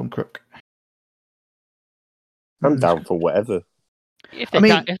 From Crook. I'm down for whatever. If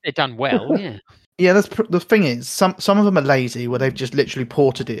they're done well, yeah. Yeah, the thing is, some of them are lazy, where they've just literally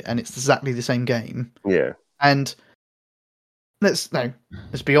ported it and it's exactly the same game. Yeah. And let's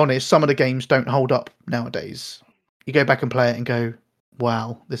be honest, some of the games don't hold up nowadays. You go back and play it and go,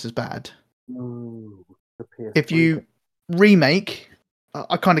 wow, this is bad. Ooh, the PS3 If you remake,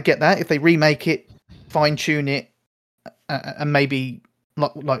 I kind of get that. If they remake it, fine tune it, and maybe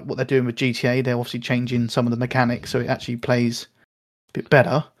like what they're doing with GTA, they're obviously changing some of the mechanics so it actually plays a bit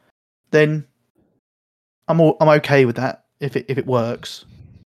better. Then I'm okay with that if it works.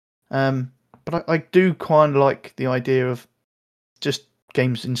 But I do kind of like the idea of just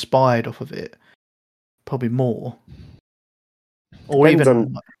games inspired off of it, probably more. Or Depends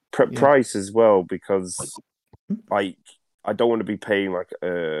even on price as well, because like I don't want to be paying like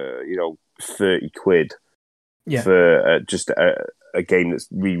 30 quid for just a game that's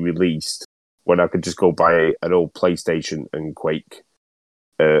re-released when I could just go buy an old PlayStation and Quake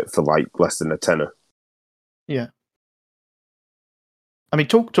for like less than a tenner. Yeah. I mean,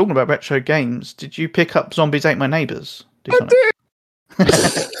 talking about retro games, did you pick up Zombies Ate My Neighbors?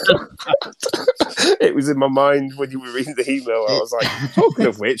 It was in my mind when you were reading the email. I was like, talking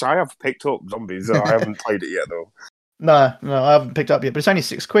of which, I have picked up Zombies. I haven't played it yet, though. No, I haven't picked it up yet, but it's only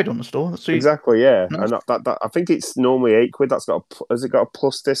 £6 on the store. So Exactly, yeah. Nice. And that I think it's normally £8. That's has it got a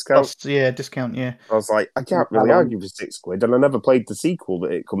plus discount? Discount, yeah. I was like, I can't really argue for £6, and I never played the sequel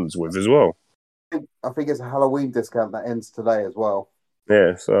that it comes with as well. I think it's a Halloween discount that ends today as well.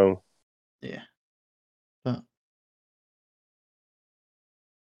 Yeah, so Yeah. But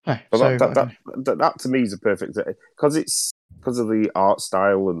that to me is a perfect, because of the art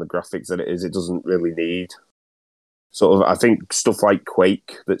style and the graphics that it is. It doesn't really need sort of. I think stuff like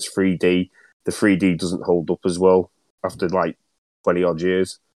Quake that's 3D. The 3D doesn't hold up as well after like 20 odd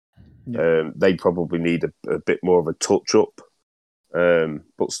years. Yeah. They probably need a bit more of a touch up.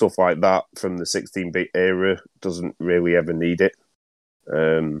 But stuff like that from the 16-bit era doesn't really ever need it.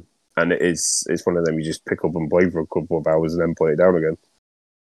 And it's one of them you just pick up and play for a couple of hours and then put it down again.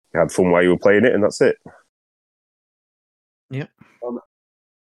 You had fun while you were playing it, and that's it. Yep.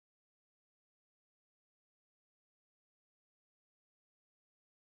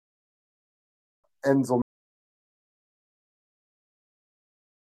 Ends on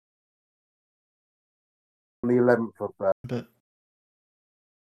the 11th of But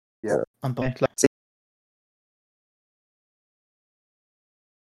yeah. I'm buying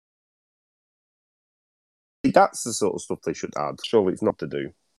That's the sort of stuff they should add. Surely it's not to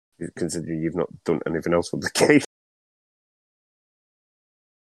do, considering you've not done anything else with the game.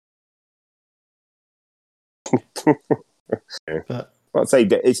 But I'd say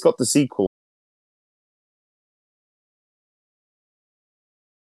that it's got the sequel.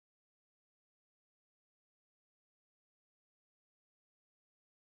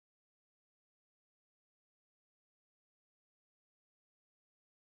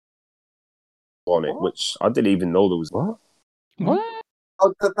 On it, which I didn't even know there was. What?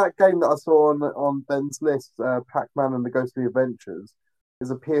 Oh, that game that I saw on Ben's list, Pac-Man and the Ghostly Adventures,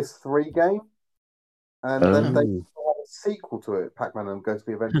 is a PS3 game, and then they have a sequel to it, Pac-Man and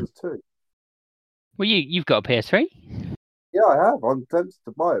Ghostly Adventures 2. Well, you've got a PS3? Yeah, I have. I'm tempted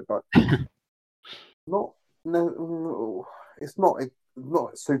to buy it, but it's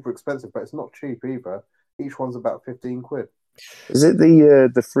not super expensive, but it's not cheap either. Each one's about £15. Is it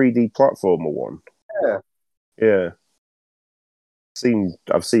the 3D platformer one? Yeah. Yeah.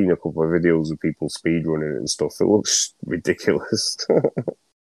 I've seen a couple of videos of people speedrunning it and stuff. It looks ridiculous.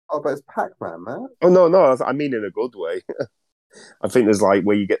 Oh, but it's Pac-Man, man. Oh no, I mean in a good way. I think there's like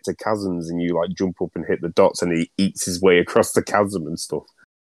where you get to chasms and you like jump up and hit the dots and he eats his way across the chasm and stuff.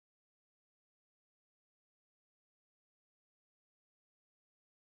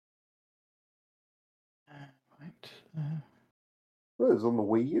 Well, it was on the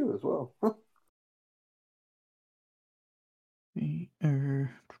Wii U as well.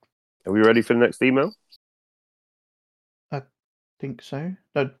 Are we ready for the next email? I think so.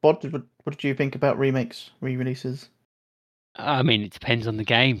 No, what did you think about remakes, re-releases? I mean, it depends on the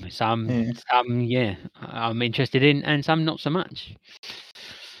game. Some, I'm interested in, and some not so much.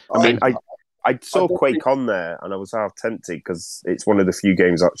 I mean, I saw Quake on there, and I was half tempted because it's one of the few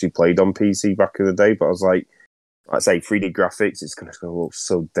games I actually played on PC back in the day. But I was like, I'd say 3D graphics, it's going to look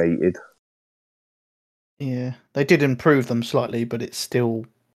so dated. Yeah, they did improve them slightly, but it's still.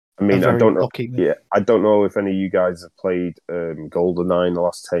 I mean, I don't know. Yeah, I don't know if any of you guys have played GoldenEye in the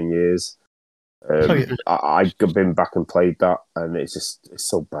last 10 years. I've been back and played that, and it's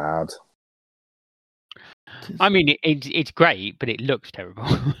so bad. I mean, it's great, but it looks terrible.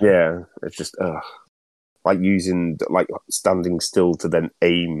 Yeah, it's just like standing still to then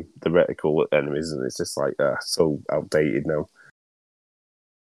aim the reticle at enemies, and it's just like so outdated now.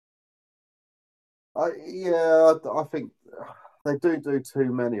 I think they do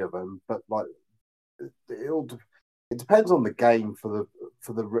too many of them, but like it depends on the game for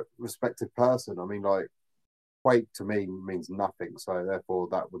the respective person. I mean, like Quake to me means nothing, so therefore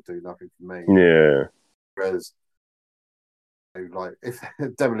that would do nothing for me. Yeah. Whereas, like if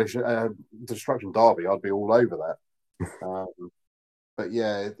Destruction Derby, I'd be all over that. But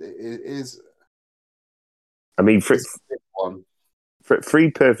yeah, it is. I mean,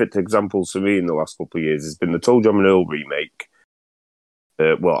 three perfect examples for me in the last couple of years has been the Toe Jam and Earl remake.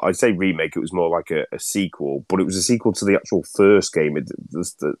 Well, I say remake, it was more like a sequel, but it was a sequel to the actual first game.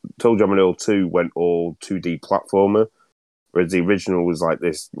 The Toe Jam and Earl 2 went all 2D platformer, whereas the original was like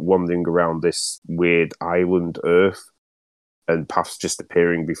this wandering around this weird island Earth and paths just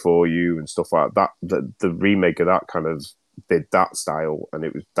appearing before you and stuff like that. The remake of that kind of did that style, and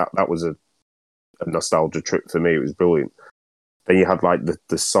it was that was a nostalgia trip for me. It was brilliant. Then you had like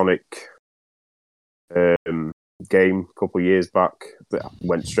the Sonic game a couple of years back that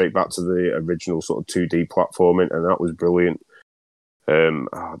went straight back to the original sort of 2D platforming, and that was brilliant.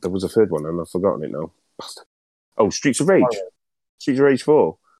 There was a third one, and I've forgotten it now. Oh, Streets of Rage. Streets of Rage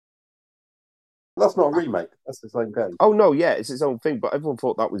 4. That's not a remake. That's the same game. Oh, no, yeah, it's its own thing, but everyone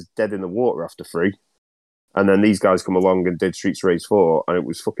thought that was dead in the water after 3. And then these guys come along and did Streets of Rage 4, and it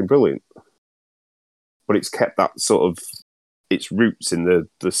was fucking brilliant. But it's kept that sort of its roots in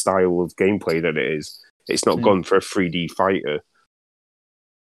the style of gameplay that it is. It's not gone for a 3D fighter.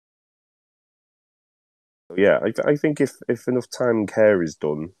 So yeah, I think if enough time and care is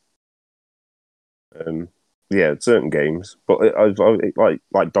done, yeah, certain games. But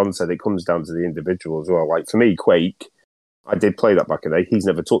like Don said, it comes down to the individual as well. Like for me, Quake, I did play that back in the day. He's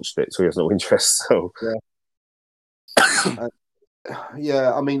never touched it, so he has no interest. So yeah.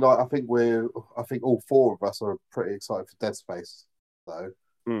 Yeah, I mean, like, I think all 4 of us are pretty excited for Dead Space, though.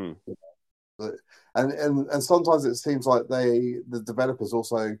 And sometimes it seems like the developers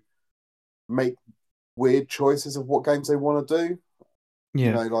also make weird choices of what games they want to do. Yeah.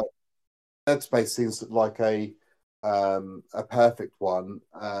 You know, like Dead Space seems like a perfect one,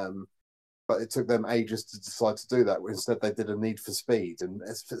 but it took them ages to decide to do that. Instead, they did a Need for Speed and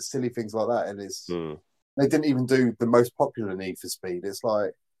it's silly things like that, and it's. They didn't even do the most popular Need for Speed. It's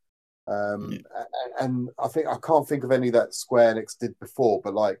like, and I can't think of any that Square Enix did before,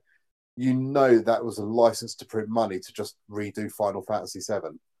 but like, you know, that was a license to print money to just redo Final Fantasy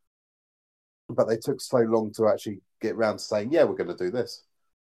VII. But they took so long to actually get around to saying, yeah, we're going to do this.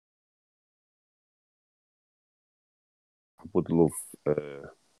 I would love.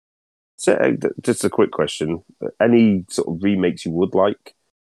 So, just a quick question: any sort of remakes you would like?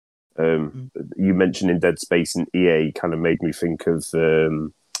 You mentioned in Dead Space and EA kind of made me think of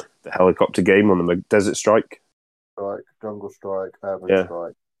the helicopter game on the Desert Strike. Jungle Strike, Urban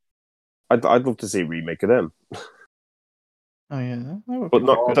Strike. I'd love to see a remake of them. Oh yeah, that would but be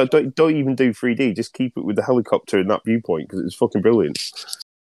not don't even do 3D. Just keep it with the helicopter in that viewpoint because it's fucking brilliant.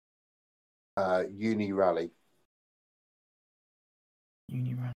 Uni Rally.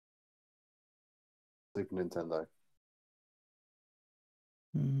 Super Nintendo.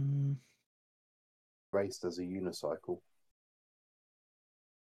 Raced as a unicycle.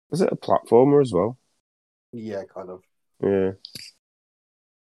 Is it a platformer as well? Yeah, kind of. Yeah.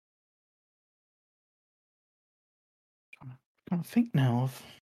 I'm trying to think now of.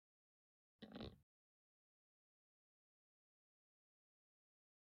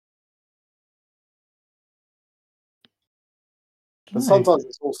 But sometimes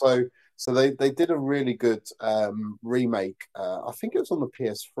it's also so they did a really good remake. I think it was on the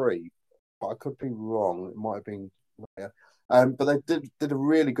PS3, but I could be wrong. It might have been. Yeah. But they did a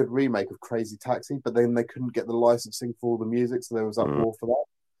really good remake of Crazy Taxi, but then they couldn't get the licensing for all the music, so there was uproar for that.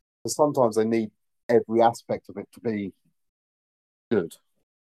 So sometimes they need every aspect of it to be good.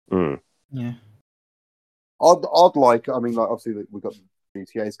 Yeah. I'd like. I mean, like obviously we've got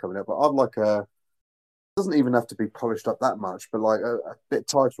GTA's coming up, but I'd like a. Doesn't even have to be polished up that much, but like a bit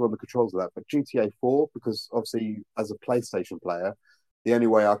tighter on the controls of that. But GTA 4, because obviously as a PlayStation player, the only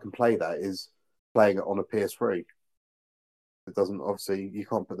way I can play that is playing it on a PS3. It doesn't obviously you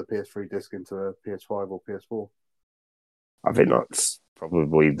can't put the PS3 disc into a PS5 or PS4. I think that's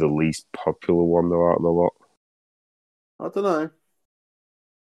probably the least popular one though out of the lot. I don't know.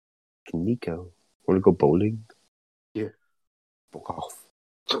 Nico, want to go bowling? Yeah. Fuck off.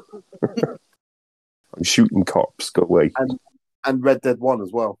 I'm shooting cops. Go away. And Red Dead 1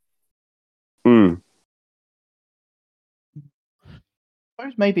 as well. I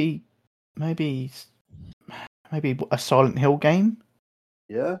suppose maybe a Silent Hill game.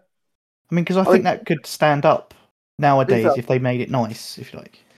 Yeah. I mean, because I think that could stand up nowadays if they made it nice, if you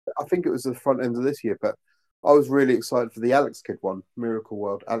like. I think it was the front end of this year, but I was really excited for the Alex Kidd one, Miracle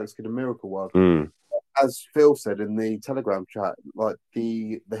World, Alex Kidd and Miracle World. As Phil said in the Telegram chat, like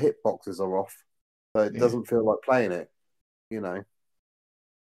the hitboxes are off, so it doesn't feel like playing it, you know.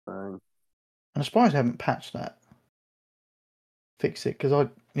 And I'm surprised I haven't patched that. Fix it, because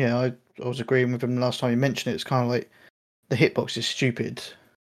I was agreeing with him last time you mentioned it. It's kind of like the hitbox is stupid.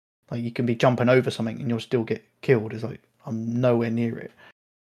 Like you can be jumping over something and you'll still get killed. It's like I'm nowhere near it.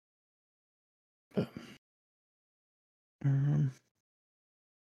 But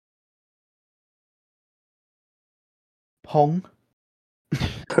Pong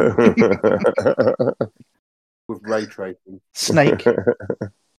with ray tracing. Snake.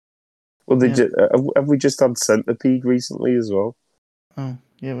 Well, have we just had Centipede recently as well? Oh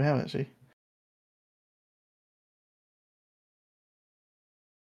yeah, we have actually.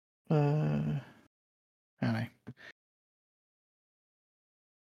 Anyway.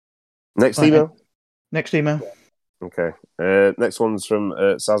 Next Right, email. Next email. Okay. Next one's from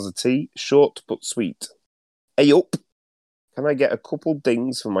Sazza T. Short but sweet. Hey up! Can I get a couple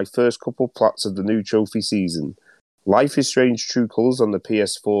dings for my first couple plats of the new trophy season? Life is Strange True Colours on the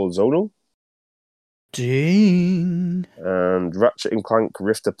PS4 Zonal. Ding. And Ratchet and Clank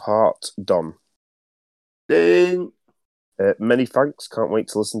Rift Apart Don. Ding. Many thanks. Can't wait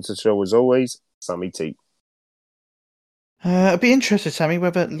to listen to the show as always. Sammy T. I'd be interested, Sammy,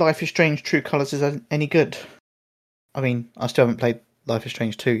 whether Life is Strange True Colours is any good. I mean, I still haven't played Life is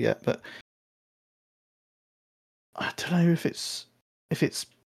Strange 2 yet, but I don't know if it's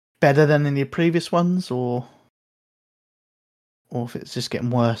better than any previous ones or if it's just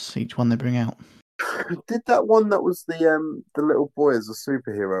getting worse each one they bring out. Did that one that was the little boy as a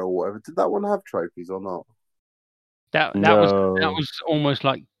superhero or whatever? Did that one have trophies or not? That No. was almost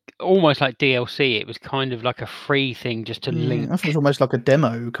like DLC. It was kind of like a free thing just to link I think it's almost like a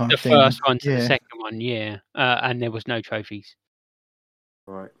demo kind the of thing. first one to the second one, yeah. And there was no trophies.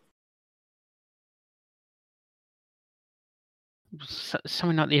 Right.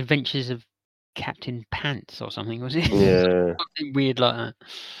 Something like the Adventures of Captain Pants or something, was it? Yeah. Something weird like that.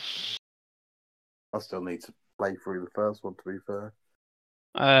 I still need to play through the first one, to be fair.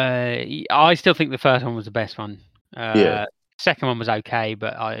 I still think the first one was the best one. Yeah. Second one was okay,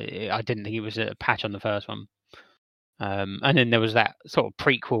 but I didn't think it was a patch on the first one. And then there was that sort of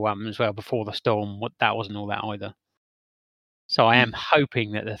prequel one as well, Before the Storm. That wasn't all that either. So I am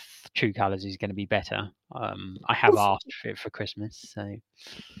hoping that the True Colours is going to be better. I have asked for it for Christmas, so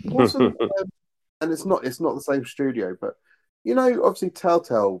Wasn't and it's not the same studio, but you know, obviously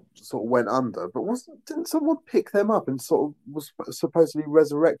Telltale sort of went under, but didn't someone pick them up and sort of was supposedly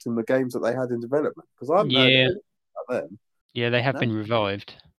resurrecting the games that they had in development? Because I haven't heard anything about them. Yeah, they have No? been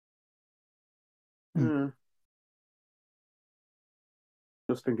revived.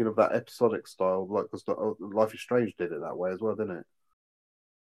 Just thinking of that episodic style, like because Life is Strange did it that way as well, didn't it?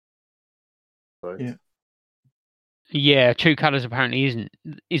 So, Yeah. Yeah, True Colours apparently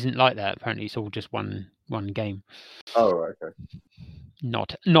isn't like that. Apparently, it's all just one game. Oh, right, okay.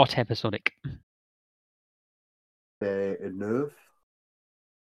 Not episodic. Fair enough.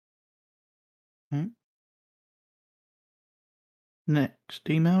 Next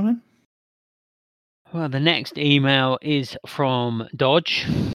email then. Well, the next email is from Dodge.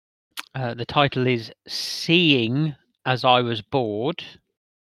 The title is Seeing as I Was Bored.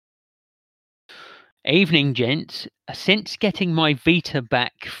 Evening, gents. Since getting my Vita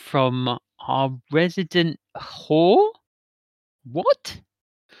back from our resident whore? What?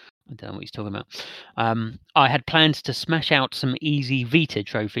 I don't know what he's talking about. I had plans to smash out some easy Vita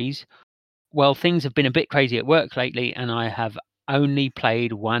trophies. Well, things have been a bit crazy at work lately, and I have only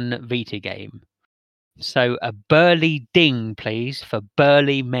played one Vita game. So a burly ding, please, for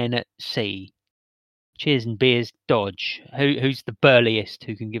burly men at sea. Cheers and beers, Dodge. Who's the burliest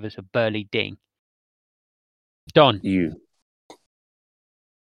who can give us a burly ding? Don. You.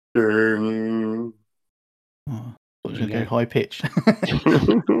 Ding. Oh, I was going to go high pitch.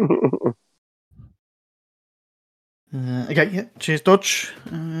 Okay, yeah. Cheers, Dodge.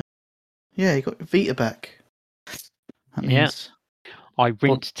 Yeah, you got Vita back. That means I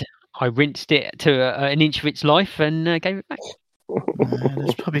rinsed it to an inch of its life and gave it back.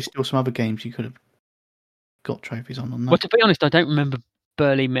 there's probably still some other games you could have got trophies on that. Well, to be honest, I don't remember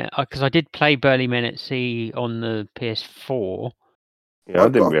Burly Men because I did play Burly Men at Sea on the PS4. Yeah, I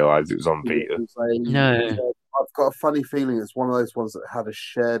didn't realise it was on Vita. No. I've got a funny feeling it's one of those ones that had a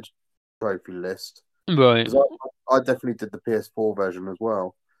shared trophy list. Right. I definitely did the PS4 version as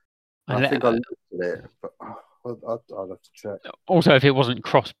well. I think I looked at it, but I'd have to check. Also, if it wasn't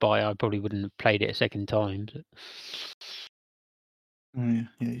cross-buy, I probably wouldn't have played it a second time. But... Oh, yeah,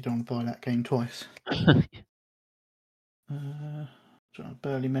 you don't want to buy that game twice.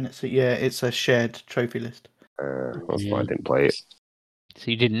 Burly Minutes. Yeah, it's a shared trophy list. That's why I didn't play it. So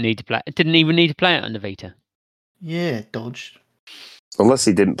you didn't need to play. Didn't even need to play it on the Vita. Yeah, Dodge. Unless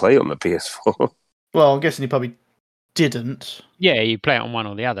he didn't play it on the PS4. Well, I'm guessing he probably didn't. Yeah, you play it on one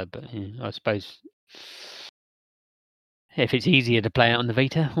or the other, but I suppose if it's easier to play it on the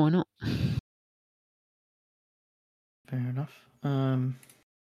Vita, why not? Fair enough.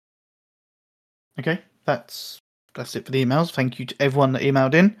 Okay, that's it for the emails. Thank you to everyone that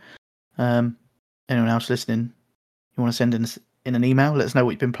emailed in. Anyone else listening, you want to send in an email? Let us know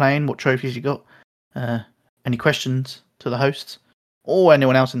what you've been playing, what trophies you got, any questions to the hosts, or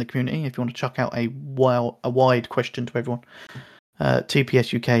anyone else in the community. If you want to chuck out a wide question to everyone,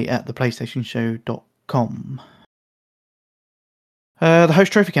 TPSUK at theplaystationshow.com. The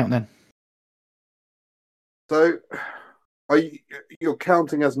host trophy count then. So, you're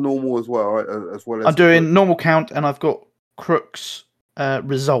counting as normal as well, right? As well as I'm doing normal count, and I've got Crook's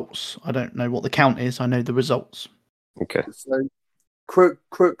results. I don't know what the count is. I know the results. Okay. So,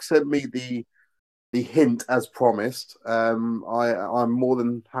 Crook sent me the hint as promised. I'm more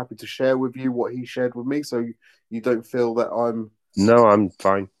than happy to share with you what he shared with me, so you don't feel that I'm No, I'm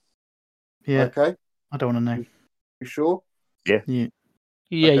fine. Yeah, okay. I don't want to know. You sure? Yeah. Yeah,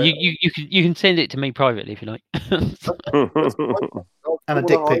 Okay. you can send it to me privately if you like. That's fine. And a Don't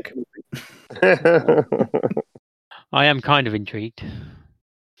dick wanna pic. hide I am kind of intrigued.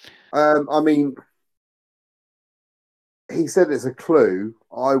 anything. I mean, he said it's a clue.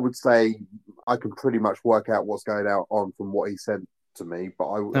 I would say I can pretty much work out what's going on from what he sent to me, but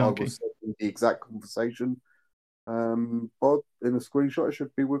I Okay. will send you the exact conversation. Bod, in a screenshot, it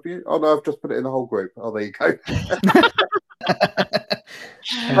should be with you. Oh no, I've just put it in the whole group. Oh, there you go.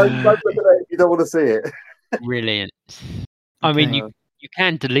 Don't look at it if you don't want to see it. Brilliant. I mean, Okay. you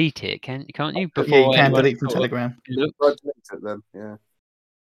can delete it, can't you? Yeah, Before you can anyone delete from sort of Telegram. looks? Right, delete it then. Yeah.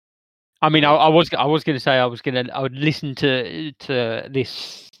 I mean, I was going to say I would listen to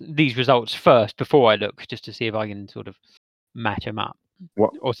these results first before I look, just to see if I can sort of match them up.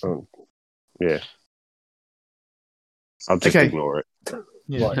 What? Awesome. Yeah. I'll just Okay. ignore it.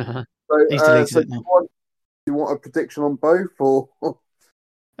 Yeah. Right. He's So, deleted so it now. do you want a prediction on both, or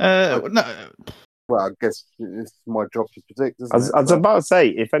No. well, I guess it's my job to predict, isn't I was it? about to say,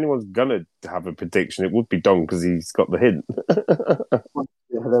 if anyone's gonna have a prediction, it would be Don because he's got the hint.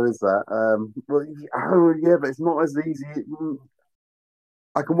 Yeah, there is that. Well, yeah, but it's not as easy.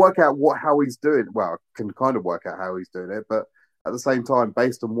 I can work out how he's doing. Well, I can kind of work out how he's doing it, but at the same time,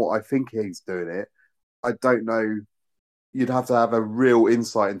 based on what I think he's doing it, I don't know. You'd have to have a real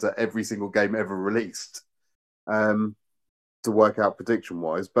insight into every single game ever released to work out prediction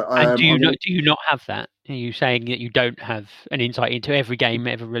wise. But And do you not have that? Are you saying that you don't have an insight into every game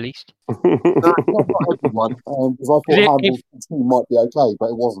ever released? not everyone, because I thought If- Handball 2 might be okay, but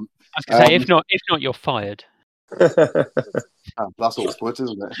it wasn't. I was going to say, if not, you're fired. That's awkward,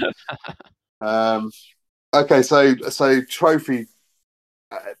 isn't it? Okay, so trophy,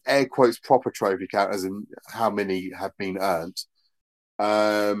 air quotes, proper trophy count, as in how many have been earned.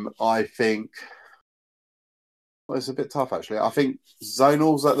 I think it's a bit tough actually. I think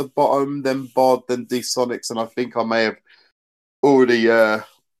Zonal's at the bottom, then Bod, then D-Sonics, and I think I may have already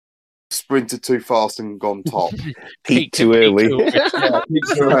sprinted too fast and gone top. Peaked too early.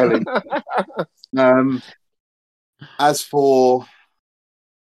 Peaked too early. As for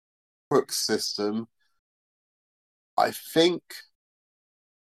Crook's system, I think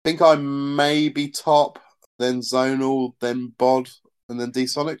I may be top, then Zonal, then Bod, and then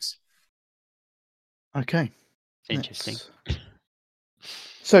D-Sonics. Okay. Interesting.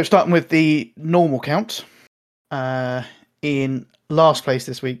 So starting with the normal count, in last place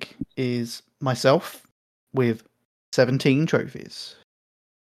this week is myself with 17 trophies.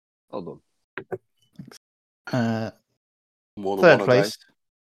 Hold on. More than Third one place.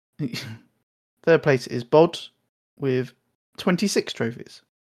 Third place is Bod with 26 trophies.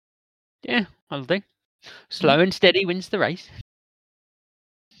 Yeah, I'll do. Slow and steady wins the race.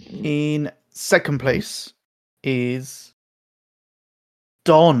 In second place is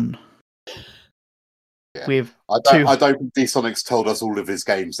Don. Yeah. With I don't think D-Sonics told us all of his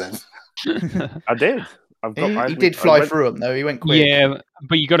games then. I did. He did fly through them though. He went quick. Yeah,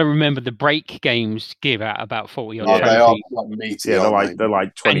 but you got to remember the break games give out about 40 odd They are trophies. like meaty. Yeah, they're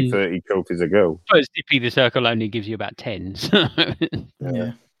like 20, 30 trophies a go. First DP the circle only gives you about 10. So.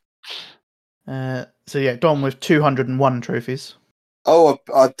 Yeah. So yeah, Don with 201 trophies. Oh,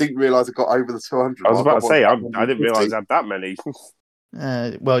 I didn't realise I got over the 200. I was about to say, I didn't realise I had that many.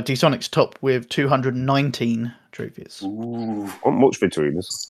 Well, D-Sonic's top with 219 trophies. Ooh. Not much between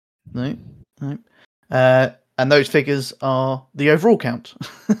us. No. And those figures are the overall count.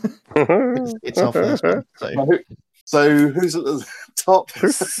 it's our first one. So who's at the top?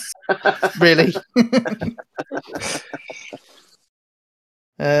 Really?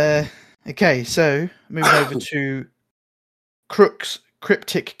 Okay, so moving over to Crook's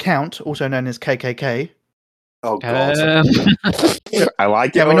cryptic count, also known as KKK. Oh god! I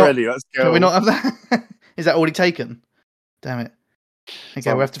like it already. Let's go. Can we not have that? Is that already taken? Damn it.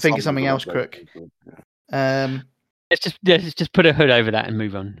 Okay, we'll have to think of something else, Crook. Let's just put a hood over that and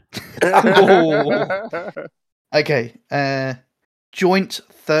move on. Okay. Joint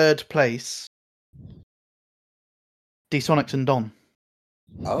third place. D-Sonics and Don.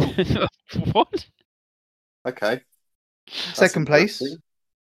 Oh. What? Okay. Second place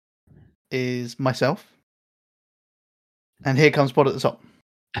is myself. And here comes Bod at the top.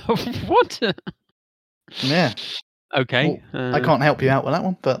 What? Yeah. Okay. Well, I can't help you out with that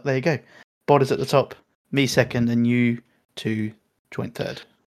one, but there you go. Bod is at the top, me second, and you two joint third.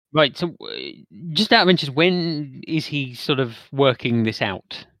 Right. So, just out of interest, when is he sort of working this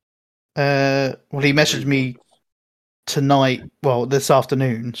out? Well, he messaged me tonight. Well, this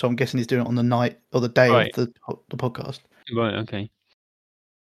afternoon. So I'm guessing he's doing it on the night or the day Right. of the podcast. Right. Okay.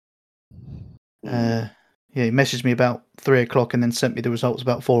 Yeah, he messaged me about 3 o'clock and then sent me the results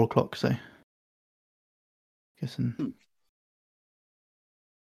about 4 o'clock. So, guessing.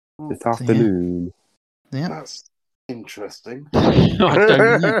 This afternoon. Yeah. That's interesting.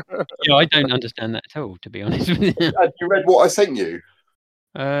 I don't understand that at all, to be honest with you. Have you read what I sent you?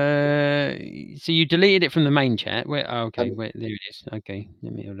 So you deleted it from the main chat. Where? Oh, okay, there it is. Okay,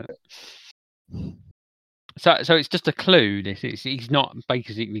 let me have a look. So it's just a clue. He's not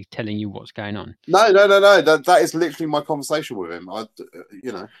basically telling you what's going on. No. That is literally my conversation with him.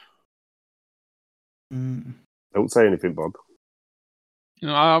 Don't say anything, Bob.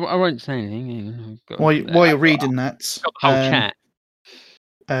 No, I won't say anything. While you're reading that, got the whole chat.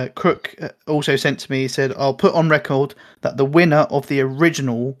 Crook also sent to me. He said, "I'll put on record that the winner of the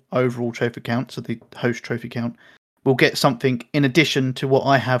original overall trophy count, so the host trophy count, will get something in addition to what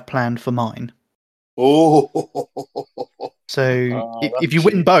I have planned for mine." Oh. So if you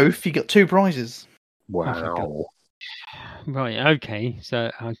win both, you get 2 prizes. Wow. Right. Okay. So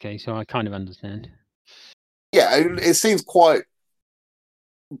I kind of understand. Yeah, it seems quite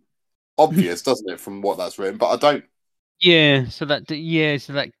obvious, doesn't it, from what that's written? But I don't. Yeah. So that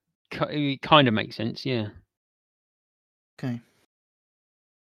kind of makes sense. Yeah. Okay.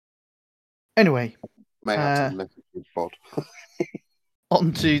 Anyway, May have to message with Bod.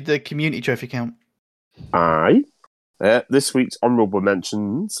 on to the community trophy count. Aye. This week's honourable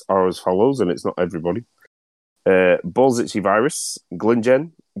mentions are as follows, and it's not everybody. Balls Itchy Virus,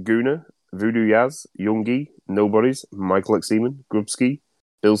 Glingen, Guna, Voodoo Yaz, Youngie, Nobodies, Michael X. Seaman, Grubski,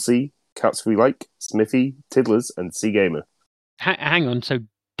 Bill C, Cats We Like, Smithy, Tiddlers, and Sea Gamer. Hang on. So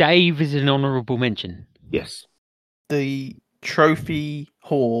Dave is an honourable mention. Yes. The trophy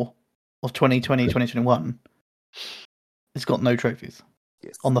whore of 2020-2021 has got no trophies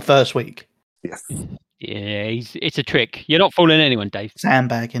Yes. on the first week. Yes. Yeah, it's a trick. You're not fooling anyone, Dave.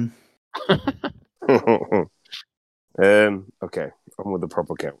 Sandbagging. Okay, on with the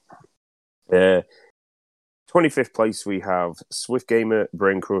proper count. 25th place we have Swift Gamer,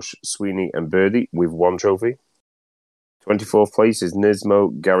 Brain Crush, Sweeney, and Birdie with 1 trophy. 24th place is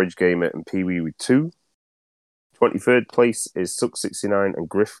Nismo, Garage Gamer, and Pee Wee with 2. 23rd place is Suck69 and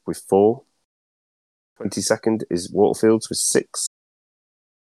Griff with 4. 22nd is Waterfields with 6.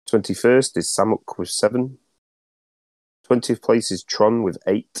 21st is Samuk with 7. 20th place is Tron with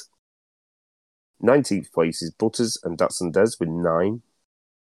 8. 19th place is Butters and Datsun Des with 9.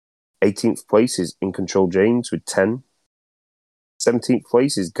 18th place is In Control James with 10. 17th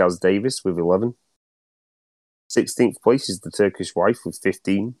place is Gaz Davis with 11. 16th place is The Turkish Wife with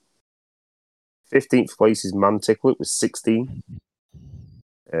 15. 15th place is Man Ticklet with 16.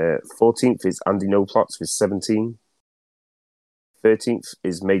 14th is Andy Noplatz with 17. 13th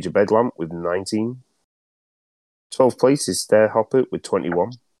is Major Bedlamp with 19. 12th place is Stairhopper with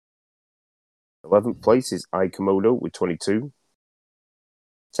 21. 11th place is iKomodo with 22.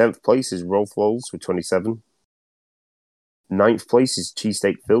 10th place is Rolf Lowles with 27. 9th place is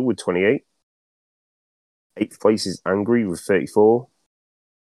Cheesesteak Phil with 28. 8th place is Angry with 34.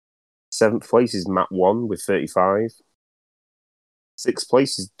 7th place is Matt 1 with 35. 6th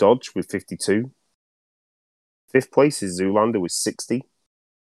place is Dodge with 52. 5th place is Zoolander with 60.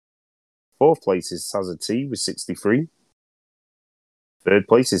 4th place is Sazza T with 63. 3rd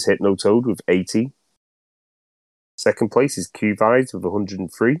place is Hypnotoad with 80. 2nd place is Q-Vibes with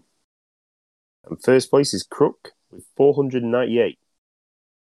 103. And 1st place is Crook with 498.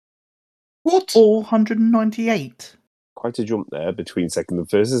 What? 498. Quite a jump there between 2nd and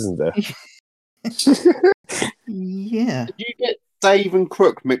 1st, isn't there? Yeah. Did you get Dave and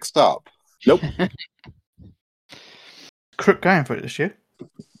Crook mixed up? Nope. Crook going for it this year.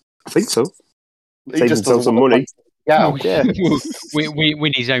 I think so. He Save just himself doesn't some want to money. play- Yeah. Yeah. we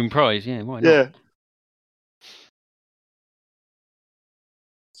win his own prize. Yeah, why not? Yeah.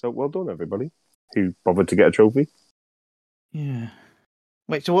 So well done, everybody who bothered to get a trophy. Yeah.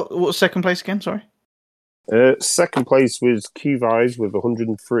 Wait, so what was second place again? Sorry. 2nd place was Q-Vibes with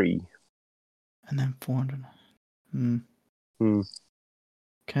 103. And then 400.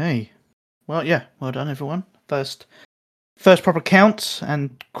 Okay. Well, yeah. Well done, everyone. First proper count,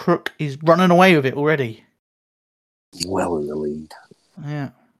 and Crook is running away with it already. Well in the lead.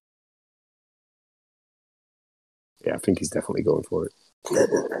 Yeah. Yeah, I think he's definitely going for it.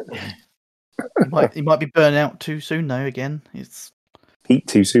 He might be burning out too soon though. Again, it's Peak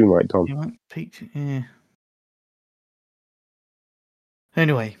too soon, right, Tom? he might peak. Yeah.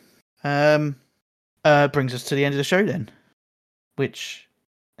 Anyway, brings us to the end of the show then, which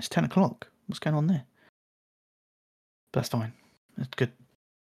is 10:00. What's going on there? But that's fine. That's good.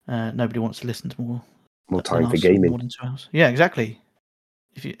 Nobody wants to listen to more Time for us, gaming. more than 2 hours. Yeah, exactly.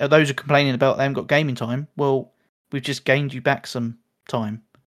 If those are complaining about they haven't got gaming time, well, we've just gained you back some time.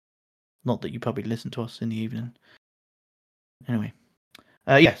 Not that you probably listen to us in the evening. Anyway,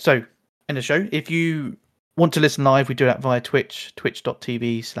 so end of the show. If you want to listen live, we do that via Twitch,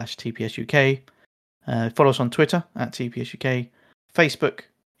 twitch.tv/TPSUK. Follow us on Twitter at TPSUK. Facebook,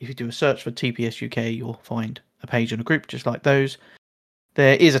 if you do a search for TPSUK, you'll find a page and a group just like those.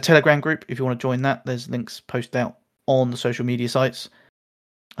 There is a Telegram group if you want to join that. There's links posted out on the social media sites.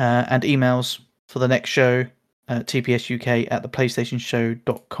 And emails for the next show,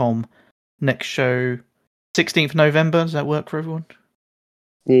 tpsuk@theplaystationshow.com. Next show, 16th November. Does that work for everyone?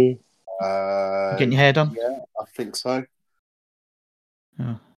 Yeah. Getting your hair done? Yeah, I think so.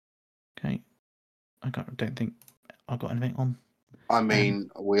 Oh, okay. I don't think I've got anything on. I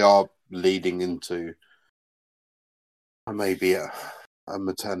mean, we are leading into maybe a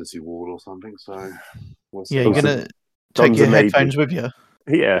maternity ward or something, so we'll see. Yeah, you're going to take your headphones with you?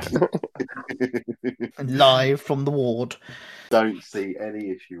 Yeah. Live from the ward. Don't see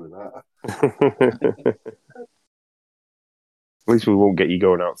any issue with that. At least we won't get you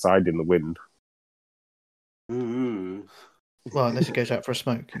going outside in the wind. Mm-hmm. Well, unless it goes out for a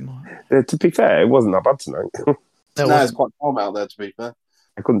smoke. You might. To be fair, it wasn't that bad tonight. No, it's quite calm out there, to be fair.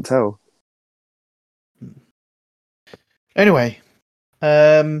 I couldn't tell. Anyway,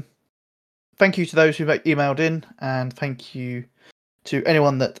 thank you to those who emailed in, and thank you to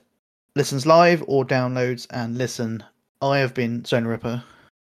anyone that listens live or downloads and listen. I have been Zona Ripper.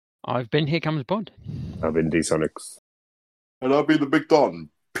 I've been Here Comes Bond. I've been D-Sonics. And I'll be the Big Don.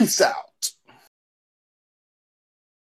 Peace out.